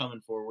not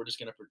coming for her. We're just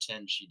going to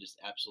pretend she just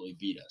absolutely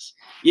beat us.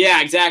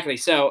 Yeah, exactly.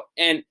 So,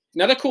 and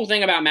another cool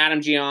thing about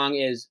Madame Jiang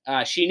is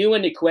she knew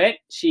when to quit.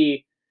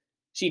 She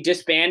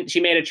disbanded. She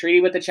made a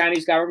treaty with the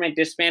Chinese government,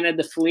 disbanded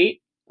the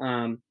fleet,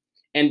 and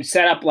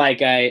set up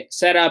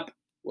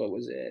what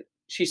was it?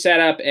 She set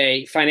up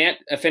a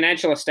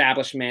financial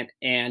establishment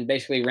and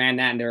basically ran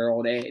that into her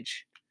old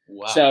age.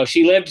 Wow. So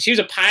she was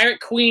a pirate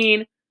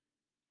queen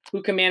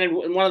who commanded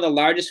one of the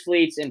largest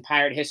fleets in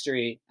pirate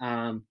history,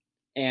 and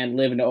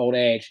lived into old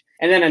age.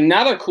 And then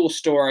another cool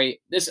story,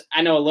 this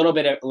I know a little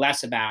bit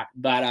less about,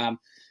 but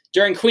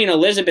during Queen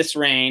Elizabeth's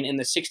reign in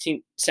the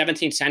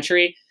 17th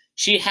century,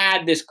 she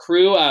had this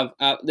crew of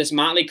this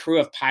motley crew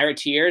of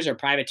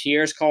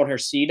privateers called her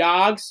Sea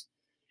Dogs.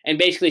 And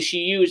basically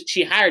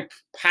she hired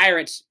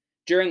pirates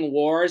during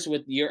wars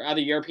with your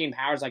other European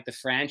powers like the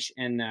French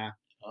and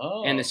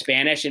the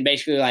Spanish, and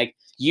basically like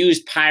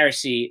used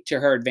piracy to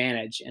her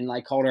advantage and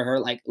like called her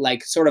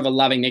like sort of a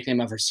loving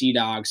nickname of her sea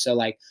dog. So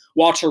like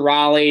Walter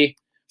Raleigh,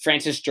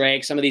 Francis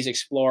Drake, some of these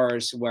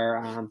explorers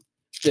were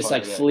this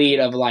like fleet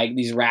of like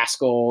these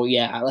rascal,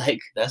 like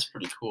that's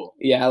pretty cool.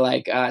 Yeah,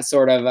 like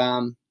sort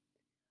of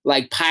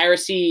like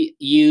piracy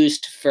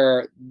used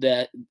for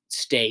the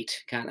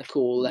state, kind of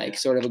cool, like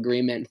sort of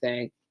agreement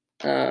thing.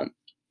 And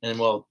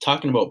well,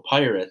 talking about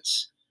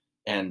pirates,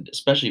 and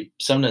especially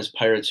sometimes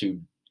pirates who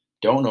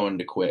don't know when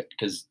to quit,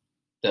 because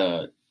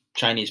the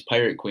Chinese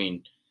pirate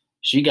queen,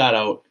 she got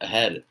out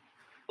ahead.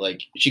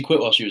 Like, she quit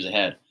while she was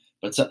ahead.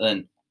 But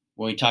then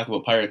when we talk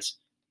about pirates,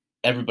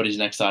 everybody's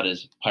next thought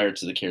is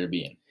Pirates of the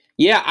Caribbean.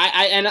 Yeah,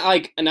 and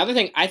like another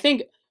thing, I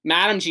think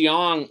Madame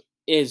Jiang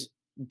is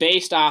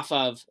based off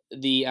of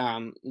the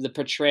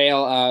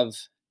portrayal of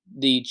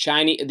the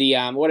Chinese,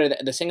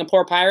 the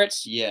Singapore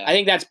pirates. Yeah, I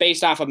think that's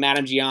based off of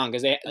Madame Jiang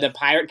because the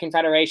Pirate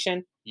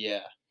Confederation.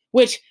 Yeah,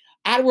 which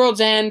at World's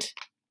End,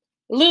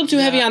 a little too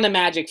heavy on the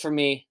magic for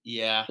me.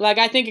 Yeah, like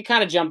I think it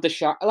kind of jumped the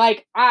shark.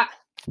 Like I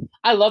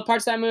love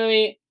parts of that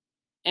movie,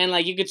 and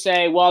like you could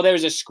say, well, there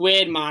was a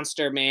squid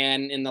monster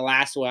man in the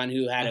last one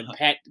who had a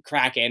pet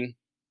kraken,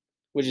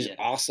 which is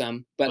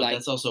awesome. But like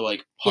that's also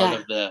like part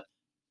of the.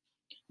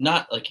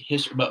 Not like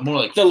history, but more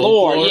like the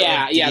folklore, lore.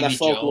 like The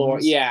folklore.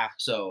 Jones. Yeah.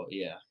 So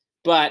yeah.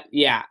 But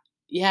yeah,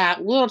 a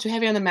little too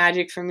heavy on the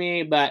magic for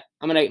me. But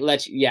I'm gonna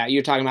let you. Yeah,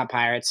 you're talking about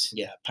pirates.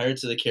 Yeah,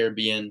 Pirates of the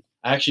Caribbean.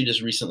 I actually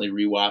just recently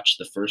rewatched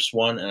the first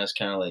one, and I was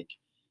kind of like,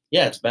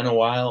 yeah, it's been a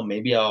while.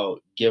 Maybe I'll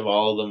give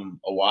all of them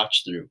a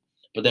watch through.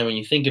 But then when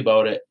you think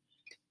about it,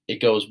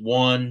 it goes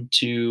 1,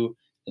 2,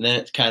 and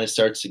then it kind of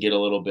starts to get a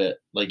little bit,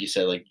 like you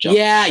said, like jump.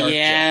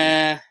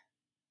 Yeah.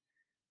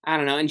 I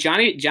don't know. And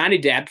Johnny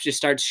Depp just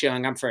starts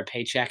showing up for a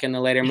paycheck in the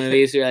later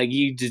movies. You're like,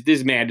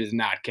 this man does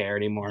not care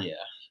anymore. Yeah.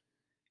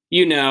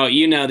 You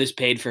know, this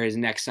paid for his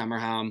next summer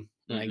home.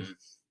 Like,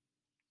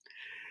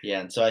 yeah.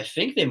 And so I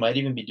think they might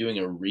even be doing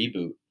a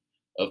reboot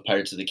of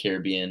Pirates of the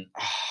Caribbean,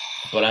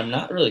 but I'm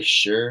not really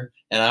sure.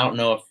 And I don't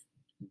know if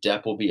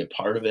Depp will be a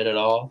part of it at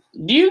all.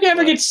 Do you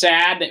ever get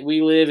sad that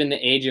we live in the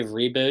age of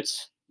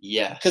reboots?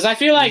 Yeah. Because I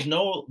feel like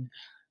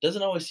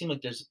doesn't always seem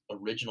like there's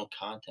original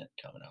content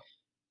coming out.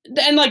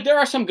 And like there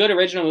are some good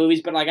original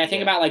movies, but like I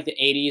think about like the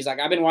 80s. Like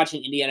I've been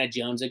watching Indiana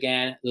Jones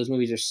again. Those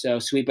movies are so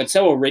sweet, but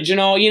so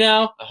original, you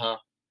know?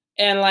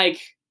 And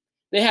like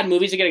they had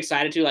movies to get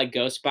excited to, like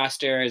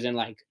Ghostbusters and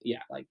like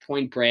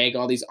Point Break,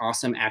 all these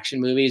awesome action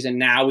movies. And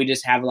now we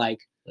just have like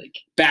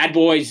Bad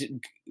Boys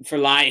for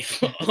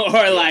Life,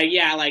 or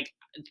like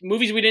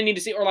movies we didn't need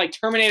to see, or like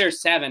Terminator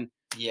 7.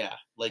 Yeah,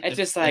 like it's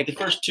just like the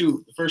first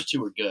two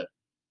were good,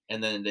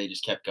 and then they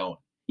just kept going.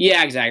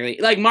 Yeah, exactly.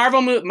 Like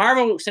Marvel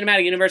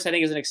Cinematic Universe, I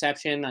think, is an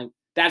exception. Like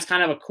that's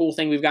kind of a cool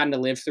thing we've gotten to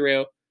live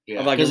through.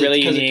 Yeah, of like a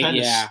really unique. It kind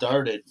of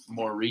started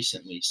more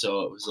recently,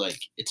 so it was like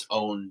its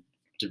own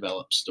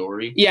developed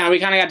story. Yeah, we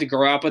kind of got to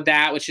grow up with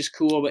that, which is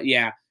cool. But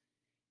yeah,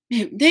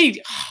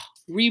 they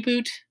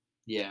reboot.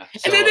 Yeah,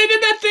 and then they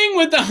did that thing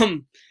with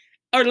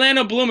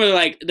Orlando Bloom.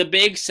 Like the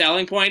big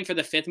selling point for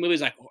the 5th movie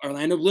is like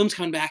Orlando Bloom's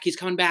coming back. He's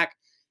coming back.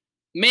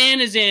 Man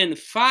is in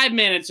 5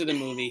 minutes of the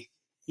movie.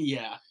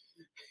 Yeah.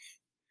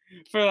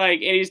 For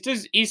like, and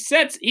he's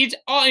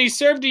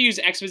served to use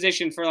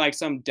exposition for like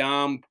some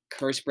dumb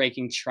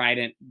curse-breaking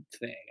trident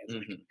thing.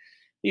 Like,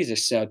 these are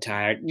so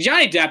tired.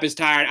 Johnny Depp is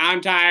tired. I'm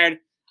tired.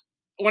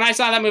 When I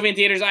saw that movie in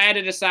theaters, I had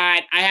to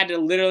decide. I had to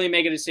literally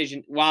make a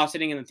decision while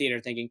sitting in the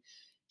theater, thinking,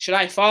 should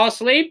I fall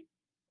asleep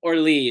or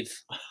leave?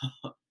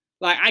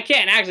 Like I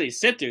can't actually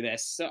sit through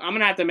this, so I'm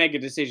gonna have to make a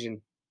decision.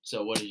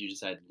 So what did you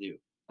decide to do?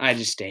 I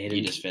just stayed.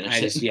 You just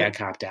finished it? I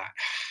copped out.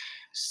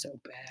 So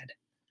bad.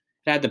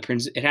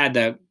 It had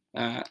the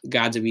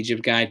Gods of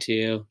Egypt guy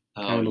too.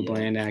 Kind of a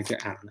bland actor.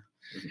 I don't know.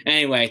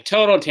 Anyway,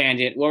 total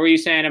tangent. What were you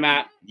saying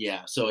about?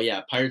 Yeah. So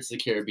yeah, Pirates of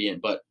the Caribbean,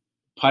 but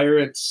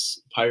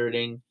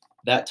pirating,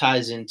 that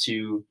ties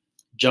into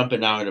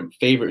jumping out at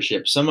favorite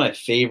ships. Some of my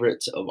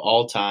favorites of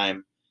all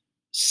time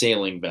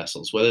sailing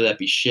vessels, whether that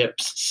be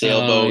ships,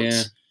 sailboats.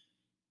 Yeah.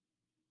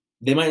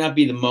 They might not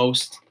be the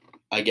most,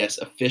 I guess,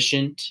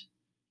 efficient.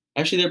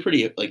 Actually, they're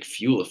pretty like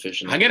fuel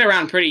efficient. I get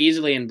around pretty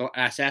easily in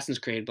Assassin's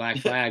Creed Black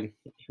Flag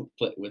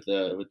with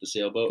the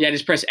sailboat. Yeah,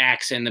 just press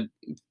X and the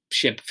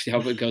ship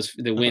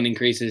the wind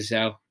increases.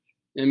 So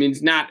I mean,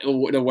 it's not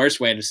the worst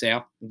way to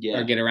sail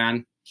or get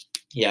around.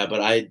 Yeah,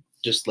 but I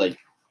just like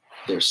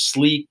they're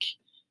sleek.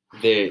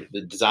 The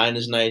design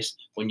is nice.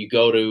 When you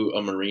go to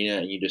a marina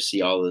and you just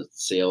see all the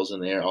sails in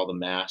there, all the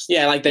masts.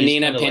 Yeah, like the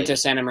Nina Pinta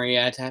Santa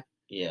Maria type.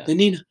 Yeah, the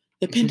Nina,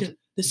 the Pinta,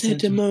 the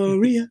Santa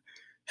Maria.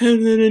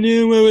 And then I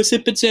knew I was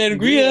sipping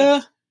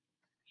sangria.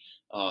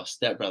 Oh,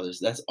 Step Brothers.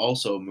 That's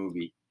also a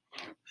movie.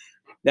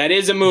 That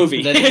is a movie.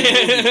 And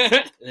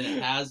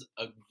it has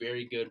a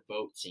very good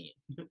boat scene.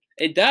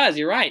 It does.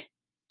 You're right.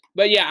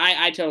 But yeah,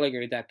 I totally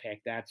agree with that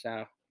pick. That's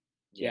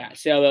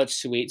sailboat's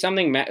sweet.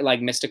 Something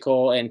like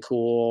mystical and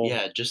cool.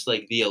 Yeah, just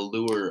like the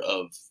allure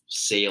of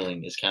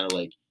sailing is kind of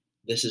like,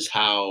 this is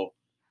how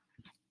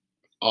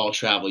all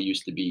travel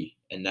used to be,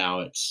 and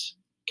now it's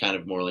kind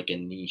of more like a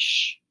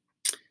niche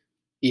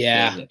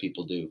Yeah. thing that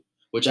people do.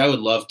 Which I would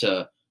love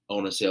to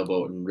own a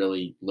sailboat and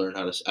really learn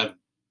how to. I've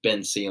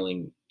been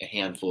sailing a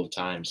handful of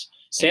times.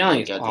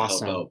 Sailing is got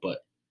awesome. to help out,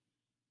 but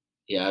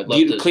yeah, I'd love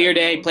to. Clear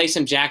day, play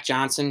some Jack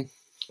Johnson.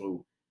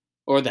 Ooh.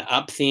 Or the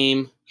Up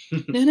theme.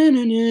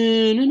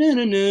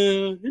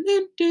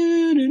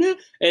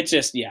 It's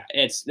just, yeah,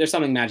 there's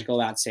something magical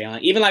about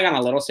sailing. Even like on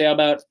a little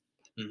sailboat,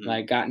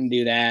 like got to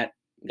do that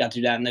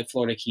in the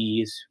Florida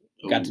Keys.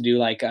 Got to do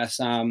like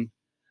some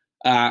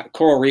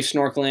coral reef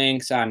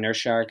snorkeling, saw a nurse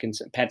shark and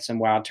pet some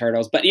wild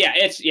turtles. But yeah,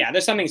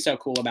 there's something so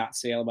cool about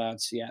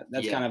sailboats. Yeah,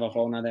 that's kind of a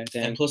whole nother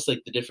thing. And plus,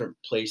 like the different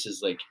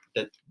places like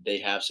that they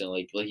have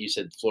sailing, like you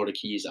said, Florida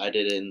Keys. I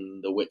did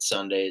in the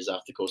Whitsundays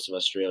off the coast of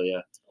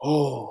Australia.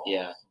 Oh,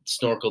 yeah,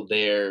 snorkeled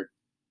there.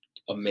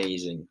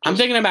 Amazing. I'm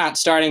thinking about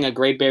starting a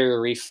Great Barrier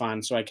Reef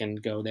fund so I can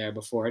go there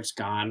before it's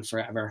gone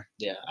forever.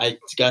 Yeah, I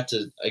got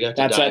to.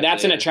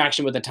 That's an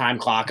attraction with a time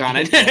clock on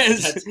it.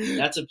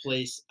 that's a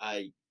place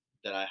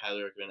that I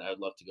highly recommend. I would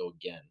love to go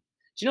again.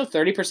 Do you know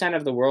 30%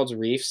 of the world's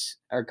reefs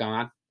are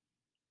gone?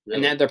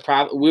 Really? And then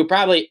we'll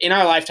probably in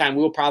our lifetime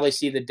we will probably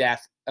see the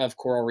death of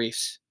coral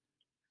reefs.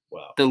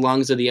 Wow. The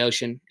lungs of the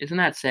ocean. Isn't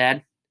that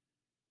sad?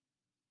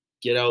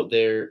 Get out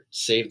there,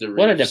 save the reefs.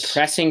 What a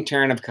depressing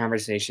turn of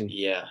conversation.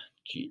 Yeah.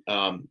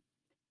 On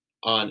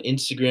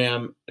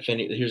Instagram,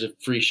 here's a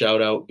free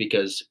shout out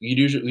because we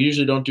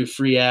usually don't do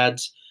free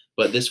ads,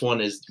 but this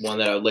one is one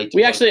that I would like to.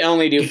 We actually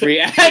only do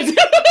free ads.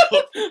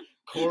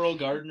 Coral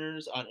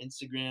Gardeners on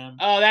Instagram.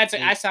 Oh, I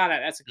saw that.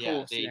 That's a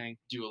cool thing. They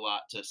do a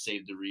lot to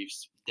save the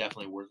reefs.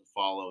 Definitely worth a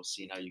follow,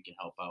 seeing how you can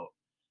help out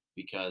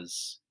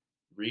because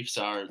reefs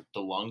are the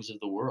lungs of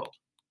the world.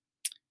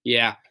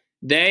 Yeah.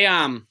 They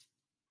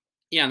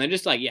they're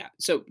just like,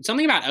 So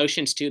something about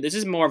oceans too. This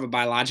is more of a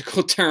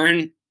biological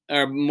turn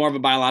or more of a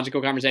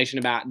biological conversation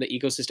about the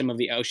ecosystem of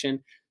the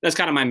ocean. That's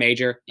kind of my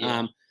major.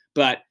 Yeah.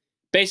 But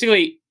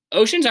basically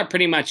oceans are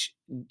pretty much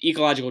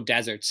ecological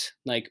deserts.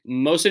 Like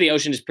most of the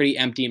ocean is pretty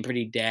empty and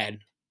pretty dead.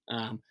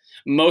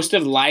 Most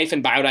of life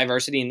and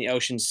biodiversity in the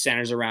ocean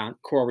centers around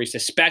coral reefs,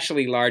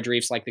 especially large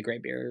reefs like the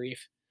Great Barrier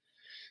Reef.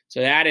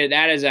 So that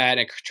is an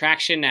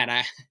attraction that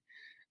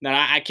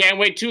I can't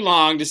wait too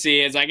long to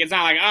see. It's not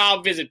like, oh,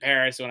 I'll visit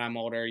Paris when I'm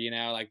older,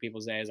 like people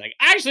say. It's like,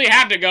 I actually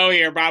have to go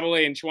here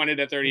probably in 20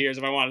 to 30 years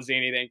if I want to see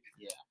anything.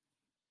 Yeah.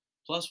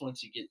 Plus,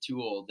 once you get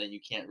too old, then you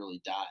can't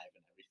really dive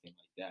and everything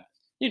like that.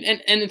 Dude,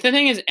 and the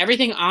thing is,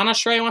 everything on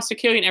Australia wants to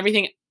kill you, and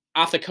everything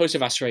off the coast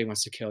of Australia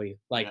wants to kill you.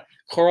 Like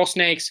coral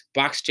snakes,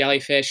 box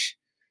jellyfish,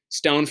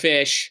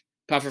 stonefish,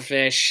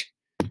 pufferfish,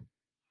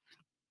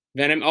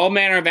 all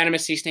manner of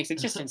venomous sea snakes.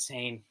 It's just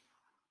insane.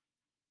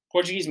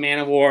 Portuguese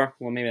man-of-war.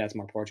 Well, maybe that's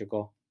more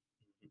Portugal.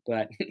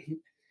 But,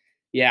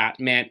 yeah,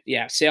 man.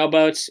 Yeah,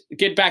 sailboats.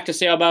 Get back to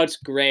sailboats.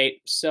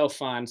 Great. So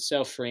fun.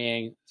 So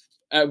freeing.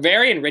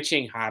 Very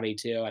enriching hobby,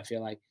 too, I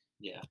feel like.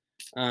 Yeah.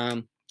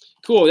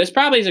 Cool. This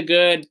probably is a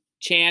good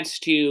chance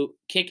to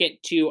kick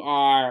it to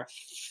our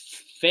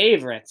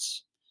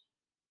favorites.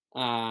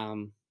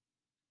 I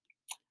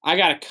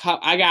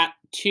got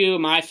two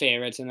of my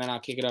favorites, and then I'll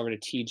kick it over to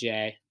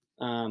TJ.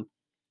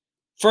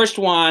 First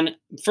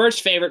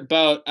favorite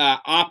boat,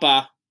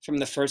 Appa from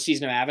the first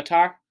season of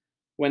Avatar,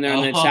 when they're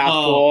in the South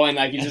Pole, and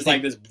like he's just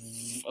like this,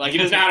 like he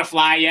doesn't know how to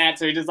fly yet,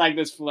 so he's just like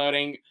this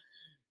floating,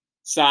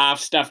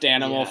 soft stuffed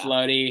animal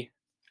floaty.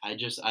 I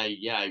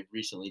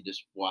recently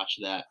just watched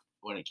that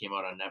when it came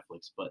out on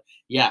Netflix, but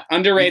yeah,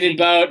 underrated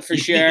boat for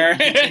sure.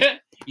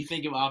 You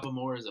think of Appa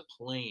more as a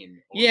plane.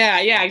 Yeah,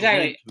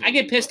 exactly. I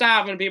get pissed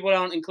off when people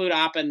don't include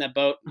Appa in the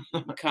boat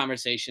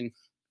conversation.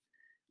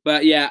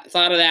 But yeah,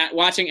 thought of that.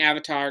 Watching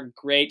Avatar,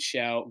 great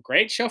show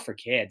for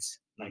kids.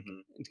 Like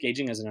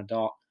engaging as an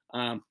adult.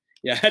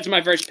 Yeah, that's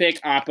my first pick,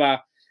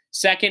 Appa.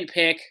 Second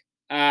pick,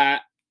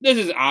 this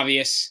is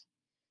obvious.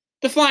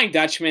 The Flying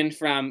Dutchman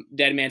from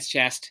Dead Man's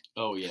Chest.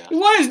 Oh yeah.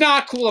 What is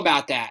not cool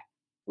about that?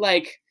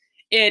 Like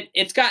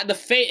it's got the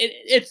face.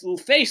 Its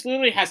face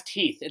literally has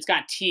teeth. It's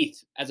got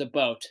teeth as a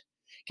boat.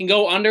 It can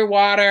go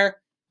underwater.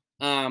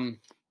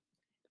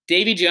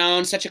 Davy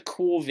Jones, such a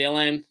cool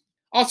villain.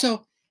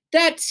 Also,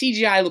 that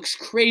CGI looks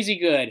crazy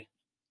good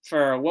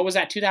for, what was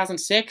that,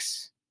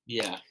 2006?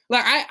 Yeah.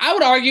 Like I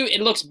would argue it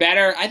looks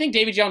better. I think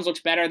Davy Jones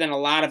looks better than a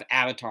lot of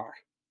Avatar.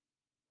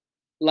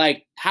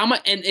 Like how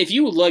much? And if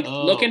you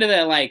look into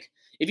the like.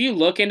 If you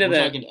look into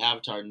We're talking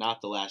Avatar, not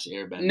The Last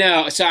Airbender.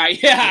 No, sorry.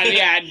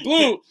 Yeah.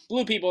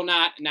 Blue people,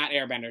 not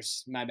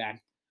airbenders. My bad.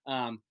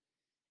 And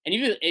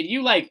if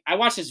you like, I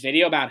watched this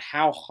video about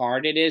how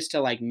hard it is to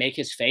like make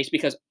his face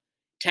because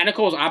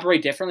tentacles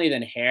operate differently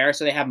than hair,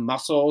 so they have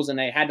muscles, and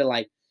they had to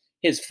like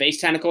his face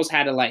tentacles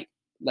had to like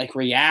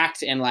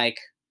react and like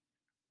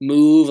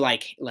move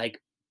like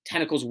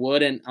tentacles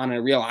would and on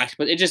a real eye.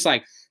 But it just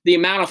like the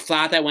amount of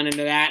thought that went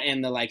into that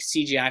and the like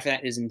CGI for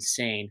that is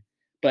insane.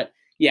 But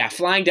yeah,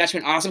 Flying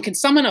Dutchman, awesome. Can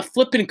summon a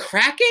flippin'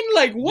 kraken?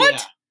 Like,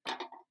 what? Yeah.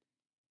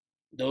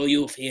 Do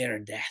you fear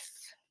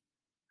death?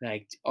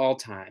 Like, all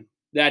time.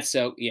 That's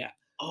so, yeah.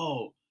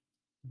 Oh,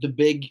 the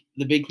big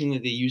thing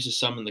that they use to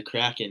summon the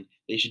kraken,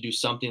 they should do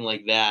something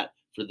like that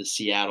for the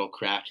Seattle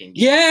Kraken.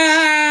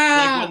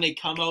 Yeah. Like when they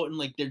come out and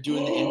like they're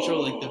doing the intro,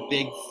 like the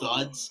big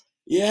thuds.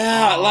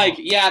 Yeah,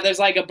 Oh. there's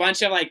like a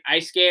bunch of like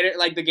ice skaters.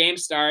 Like the game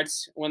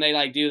starts when they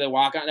like do the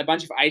walk on. A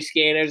bunch of ice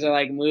skaters are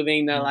like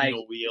moving the like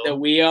wheel. the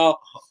wheel.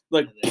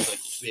 Look, And there's like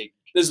big.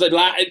 there's like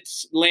it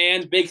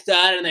lands, big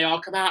thud, and they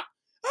all come out.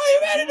 Are you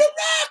ready to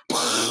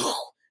rock?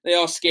 They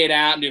all skate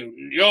out and do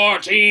your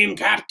team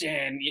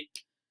captain.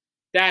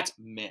 That's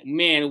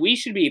man. We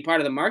should be part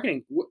of the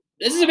marketing.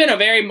 This has been a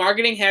very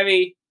marketing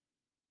heavy,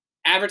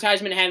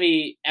 advertisement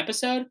heavy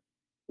episode.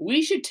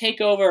 We should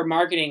take over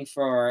marketing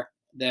for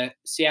the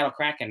Seattle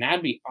Kraken.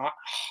 That'd be awesome.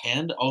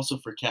 And also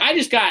for Cat.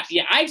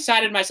 I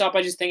excited myself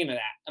by just thinking of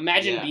that.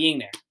 Imagine being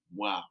there.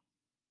 Wow.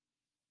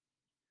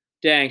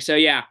 Dang. So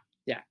yeah.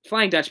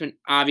 Flying Dutchman,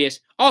 obvious.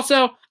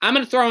 Also, I'm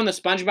gonna throw in the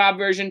SpongeBob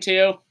version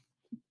too.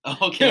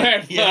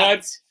 Okay.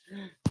 Yeah.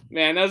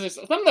 Man, those are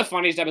some of the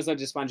funniest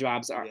episodes of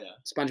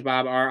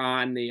SpongeBob are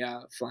on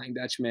the Flying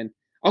Dutchman.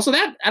 Also,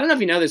 that I don't know if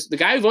you know this, the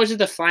guy who voices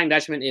the Flying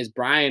Dutchman is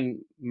Brian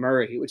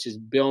Murray, which is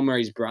Bill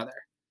Murray's brother.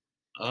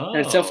 Oh.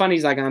 And it's so funny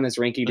he's like on this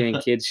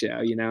rinky-dink kids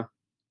show, you know.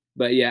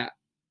 But yeah,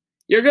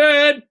 you're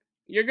good.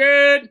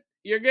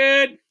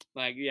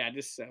 Like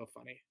just so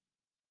funny.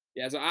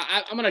 Yeah, so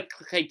I'm gonna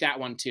take that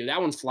one too. That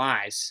one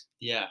flies.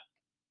 Yeah.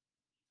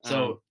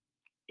 So,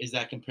 is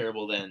that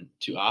comparable then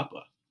to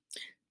Appa?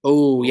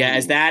 Oh yeah,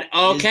 is that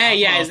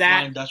okay? Is that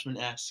Flying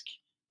Dutchman-esque?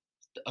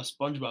 A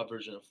SpongeBob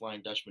version of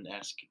Flying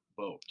Dutchman-esque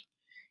boat.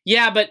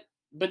 Yeah, but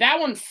that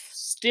one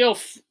still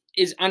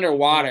is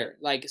underwater,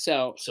 like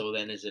so. So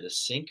then, is it a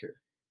sinker?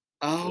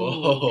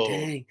 Oh, whoa.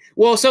 Dang.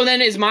 Well, so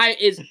then is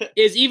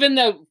even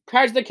the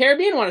Pirates of the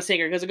Caribbean one a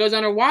sinker because it goes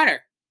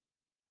underwater?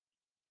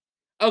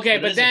 Okay,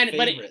 but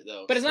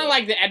it's not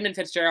like the Edmund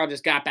Fitzgerald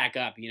just got back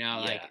up, you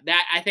know, like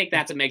that. I think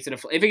that makes it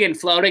if it can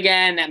float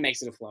again, that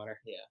makes it a floater.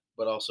 Yeah,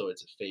 but also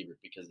it's a favorite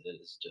because it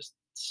is just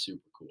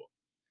super cool.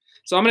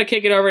 So I'm gonna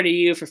kick it over to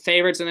you for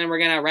favorites, and then we're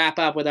gonna wrap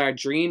up with our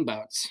dream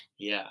boats.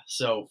 Yeah.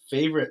 So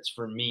favorites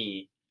for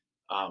me,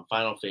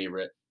 final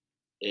favorite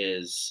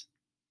is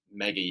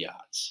mega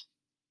yachts.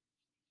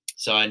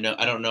 So I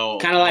don't know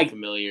kind of like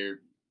familiar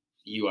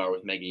you are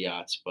with mega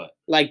yachts, but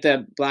like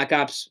the Black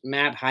Ops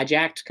map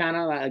Hijacked, kind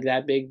of like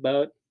that big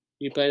boat.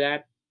 You play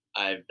that?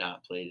 I've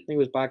not played it. I think it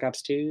was Black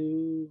Ops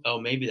 2. Oh,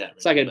 maybe that.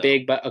 It's like a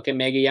big, but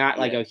mega yacht,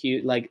 like a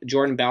huge, like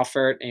Jordan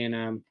Belfort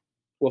and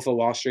Wolf of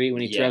Wall Street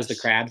when he throws the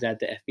crabs at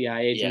the FBI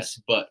agents.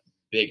 Yes, but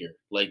bigger.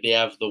 Like they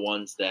have the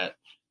ones that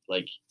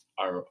like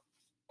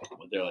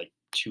they're like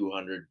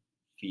 200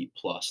 feet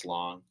plus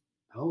long.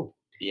 Oh.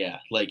 Yeah,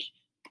 like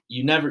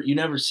you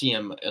never see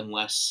them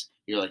unless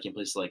you're like in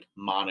places like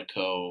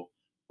Monaco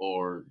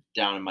or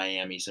down in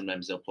Miami.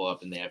 Sometimes they'll pull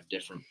up and they have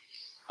different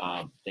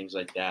things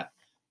like that.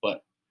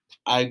 But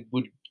I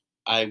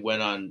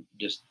went on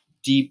just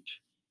deep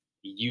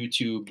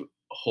YouTube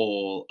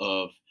hole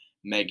of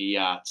mega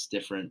yachts,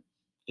 different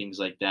things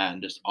like that,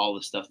 and just all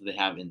the stuff that they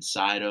have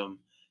inside them.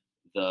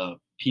 The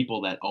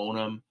people that own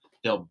them,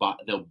 they'll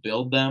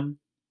build them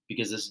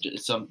because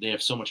they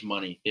have so much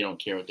money, they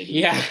don't care what they do.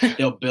 Yeah,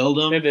 they'll build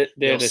them.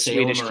 They're the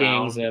Swedish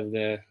kings of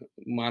the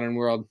modern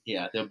world.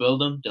 Yeah, they'll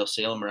build them. They'll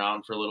sail them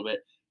around for a little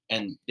bit,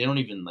 and they don't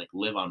even like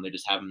live on them. They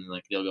just have them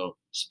like they'll go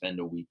spend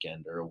a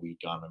weekend or a week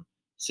on them,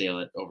 sail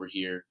it over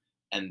here,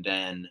 and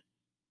then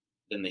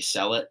they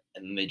sell it,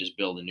 and then they just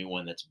build a new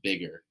one that's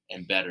bigger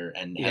and better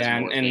and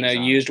has more and the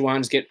used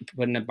ones get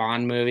put in a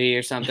Bond movie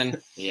or something.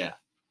 Yeah,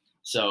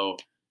 so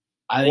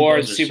I think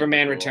or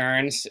Superman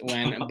Returns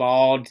when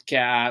bald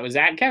was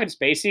that Kevin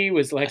Spacey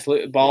was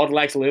bald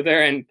Lex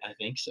Luthor, and I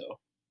think so.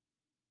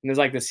 And there's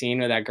like the scene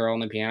with that girl on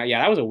the piano.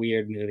 Yeah, that was a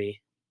weird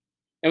movie.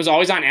 It was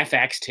always on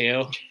FX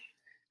too,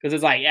 because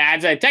it's like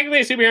it's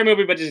technically a superhero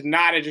movie, but just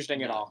not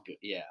interesting at all.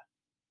 Yeah.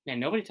 Man,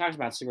 nobody talks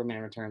about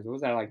Superman Returns. What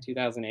was that, like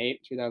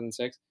 2008,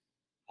 2006?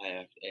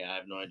 I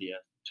have no idea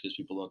because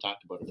people don't talk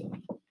about it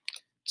enough.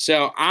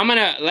 So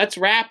let's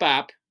wrap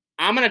up.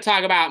 I'm gonna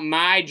talk about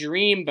my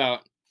dream boat.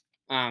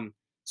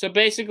 So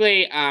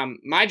basically,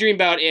 my dream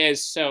boat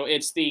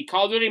it's the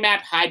Call of Duty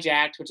map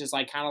Hijacked, which is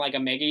like kind of like a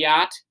mega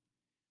yacht,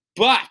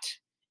 but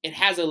it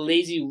has a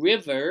lazy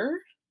river.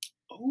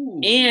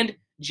 Ooh. And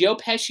Joe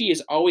Pesci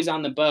is always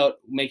on the boat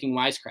making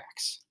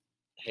wisecracks.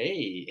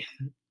 Hey,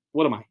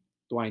 what am I?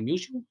 Do I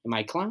amuse you? Am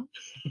I a clown?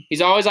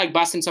 He's always like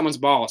busting someone's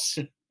balls.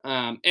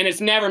 And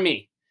it's never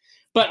me.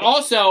 But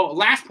also,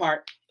 last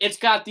part, it's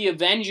got the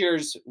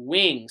Avengers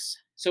wings,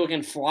 so it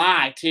can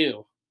fly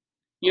too.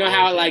 You know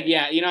how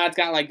it's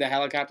got like the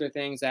helicopter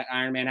things that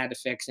Iron Man had to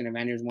fix in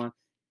Avengers 1.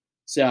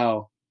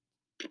 So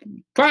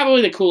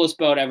probably the coolest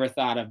boat ever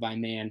thought of by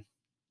man.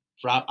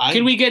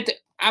 I'm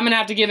gonna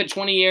have to give it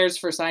 20 years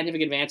for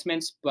scientific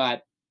advancements,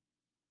 but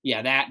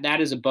yeah,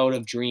 that is a boat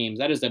of dreams.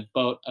 That is a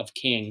boat of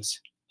kings.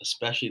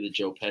 Especially the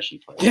Joe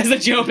Pesci part. That's the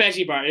Joe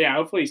Pesci part. Yeah,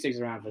 hopefully he sticks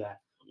around for that.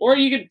 Or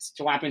you could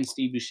swap in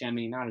Steve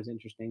Buscemi. Not as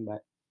interesting,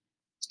 but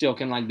still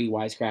can like be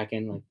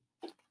wisecracking. Like,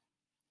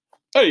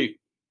 hey,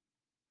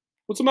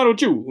 what's the matter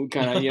with you?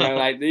 Kind of,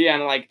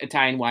 like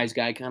Italian wise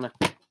guy kind of.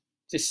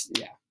 Just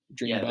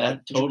dream boat.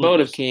 Totally boat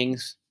of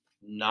kings.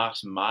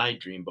 knocks my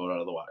dream boat out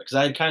of the water. Because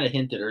I kind of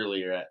hinted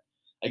earlier at,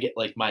 I get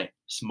like my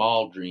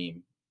small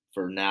dream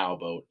for now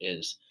boat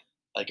is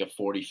like a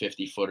 40,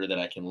 50 footer that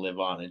I can live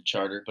on and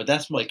charter. But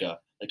that's like a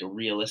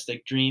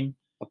realistic dream.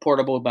 A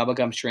portable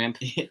bubblegum shrimp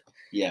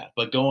Yeah,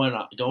 but going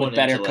with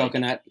better into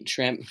coconut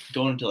shrimp.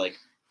 going into like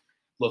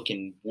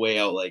looking way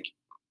out, like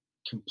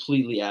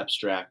completely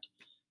abstract.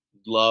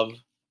 Love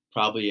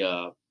probably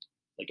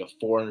like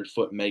a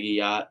 400-foot mega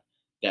yacht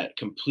that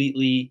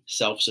completely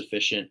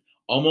self-sufficient,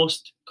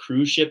 almost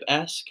cruise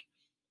ship-esque,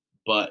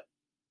 but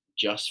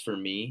just for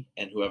me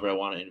and whoever I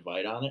want to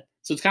invite on it.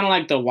 So it's kind of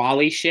like the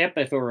Wally ship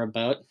if it were a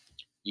boat.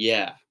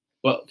 Yeah,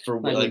 but for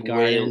Like like with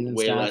gardens and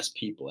way stuff. less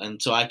people,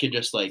 and so I could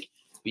just like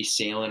be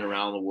sailing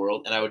around the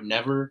world, and I would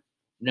never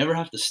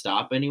have to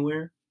stop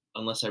anywhere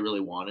unless I really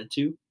wanted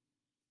to.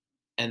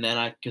 And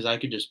then because I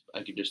could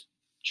just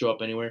show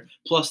up anywhere.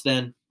 Plus,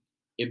 then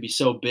it'd be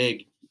so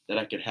big that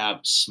I could have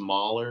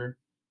smaller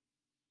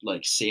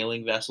like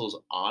sailing vessels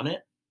on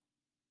it,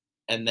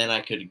 and then I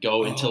could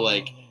go into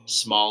like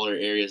smaller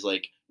areas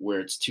like where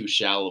it's too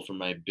shallow for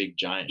my big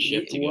giant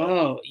ship to go.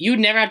 Whoa, you'd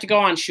never have to go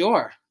on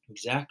shore.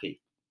 Exactly.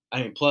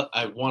 I mean, plus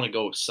I want to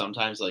go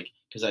sometimes, like,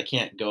 because I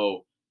can't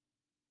go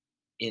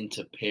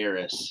into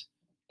Paris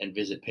and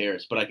visit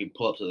Paris, but I can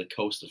pull up to the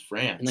coast of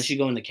France. Unless you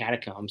go in the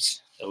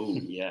catacombs. Oh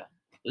yeah,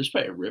 there's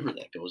probably a river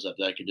that goes up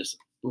that I could just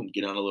boom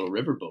get on a little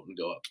river boat and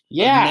go up.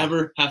 Yeah. I'd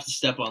never have to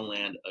step on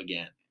land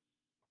again.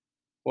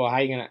 Well, how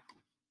are you gonna?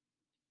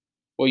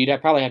 Well, you'd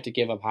probably have to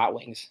give up hot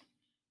wings.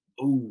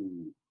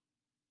 Ooh.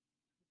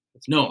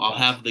 No, I'll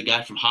have the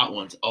guy from Hot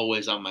Ones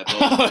always on my boat.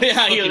 Oh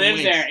yeah, he Cooking lives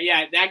wings. there.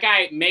 Yeah, that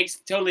guy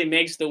totally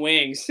makes the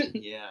wings.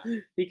 Yeah,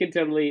 He can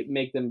totally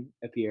make them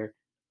appear.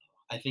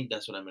 I think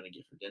that's what I'm gonna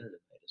get for dinner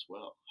tonight as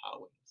well.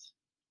 Hot Wings.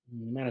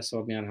 You might have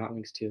sold me on hot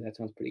wings too. That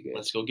sounds pretty good.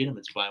 Let's go get them.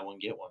 It's buy one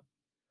get one.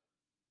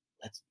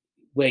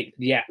 Wait,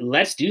 yeah,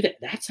 let's do that.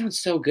 That sounds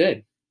so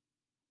good.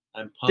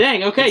 I'm pumped.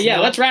 Dang. Okay, It's yeah,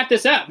 no- let's wrap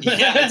this up.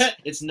 Yeah,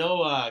 it's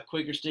no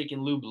Quaker Steak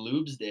and Lube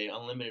Lubes Day,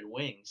 unlimited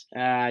wings. but-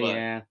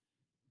 Yeah.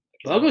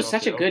 'cause I don't Logo's know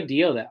such if a they're good open.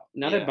 deal, though.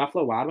 Another Yeah.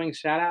 Buffalo Wild Wings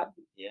shout out.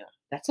 Yeah.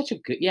 That's such a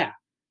good, yeah.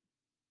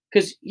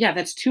 Because, yeah,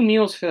 that's 2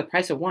 meals for the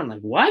price of one.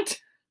 Like, what?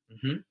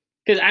 Mm-hmm.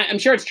 Because I'm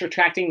sure it's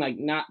attracting, like,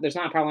 there's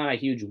probably not a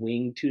huge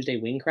Tuesday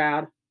wing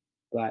crowd,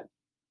 but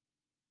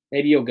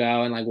maybe you'll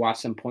go and, like, watch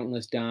some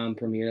pointless, dumb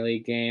Premier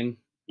League game.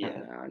 I Yeah.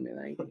 don't know. I mean,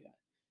 like,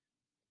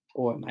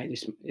 or it might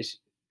just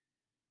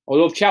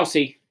although if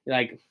Chelsea,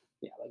 like,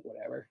 yeah, like,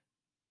 whatever.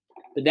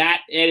 But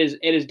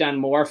it has done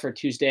more for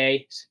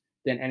Tuesdays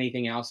than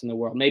anything else in the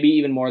world. Maybe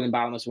even more than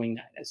Bottomless Wing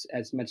Night,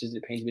 as much as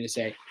it pains me to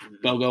say.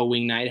 BOGO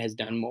Wing Night has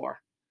done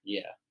more.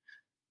 Yeah.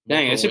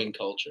 Dang, More it's for a- wing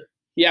culture.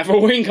 Yeah, for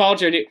wing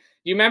culture. Do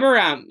you remember,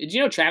 did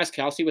you know Travis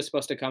Kelce was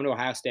supposed to come to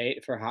Ohio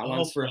State for Hot Oh,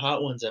 Ones? for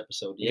Hot Ones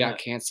episode. He Yeah. got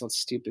canceled,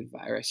 stupid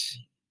virus.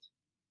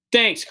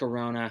 Thanks,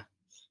 Corona.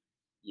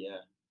 Yeah.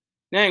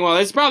 Dang, well,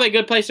 this is probably a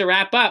good place to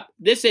wrap up.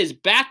 This is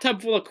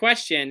Bathtub Full of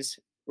Questions,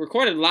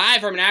 recorded live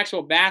from an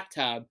actual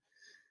bathtub.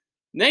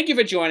 Thank you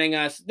for joining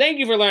us. Thank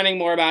you for learning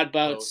more about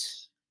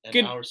boats. And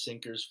Good- our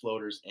sinkers,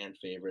 floaters, and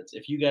favorites.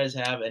 If you guys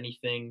have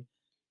anything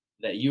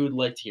that you would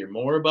like to hear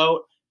more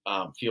about,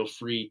 feel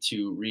free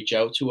to reach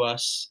out to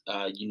us.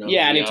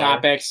 Yeah, any we are.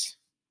 topics?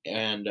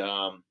 And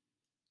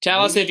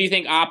Tell us maybe- if you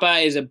think Appa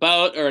is a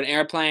boat or an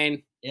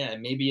airplane. yeah,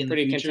 and maybe in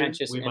Pretty the future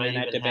contentious we might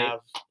internet even debate. have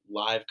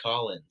live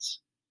call-ins.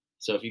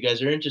 So if you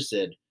guys are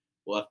interested,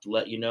 we'll have to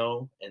let you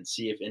know and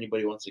see if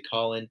anybody wants to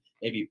call in.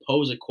 Maybe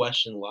pose a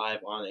question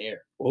live on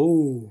air.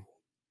 Oh,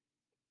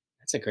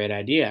 that's a great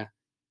idea.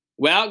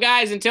 Well,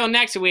 guys, until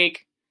next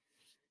week,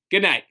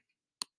 good night.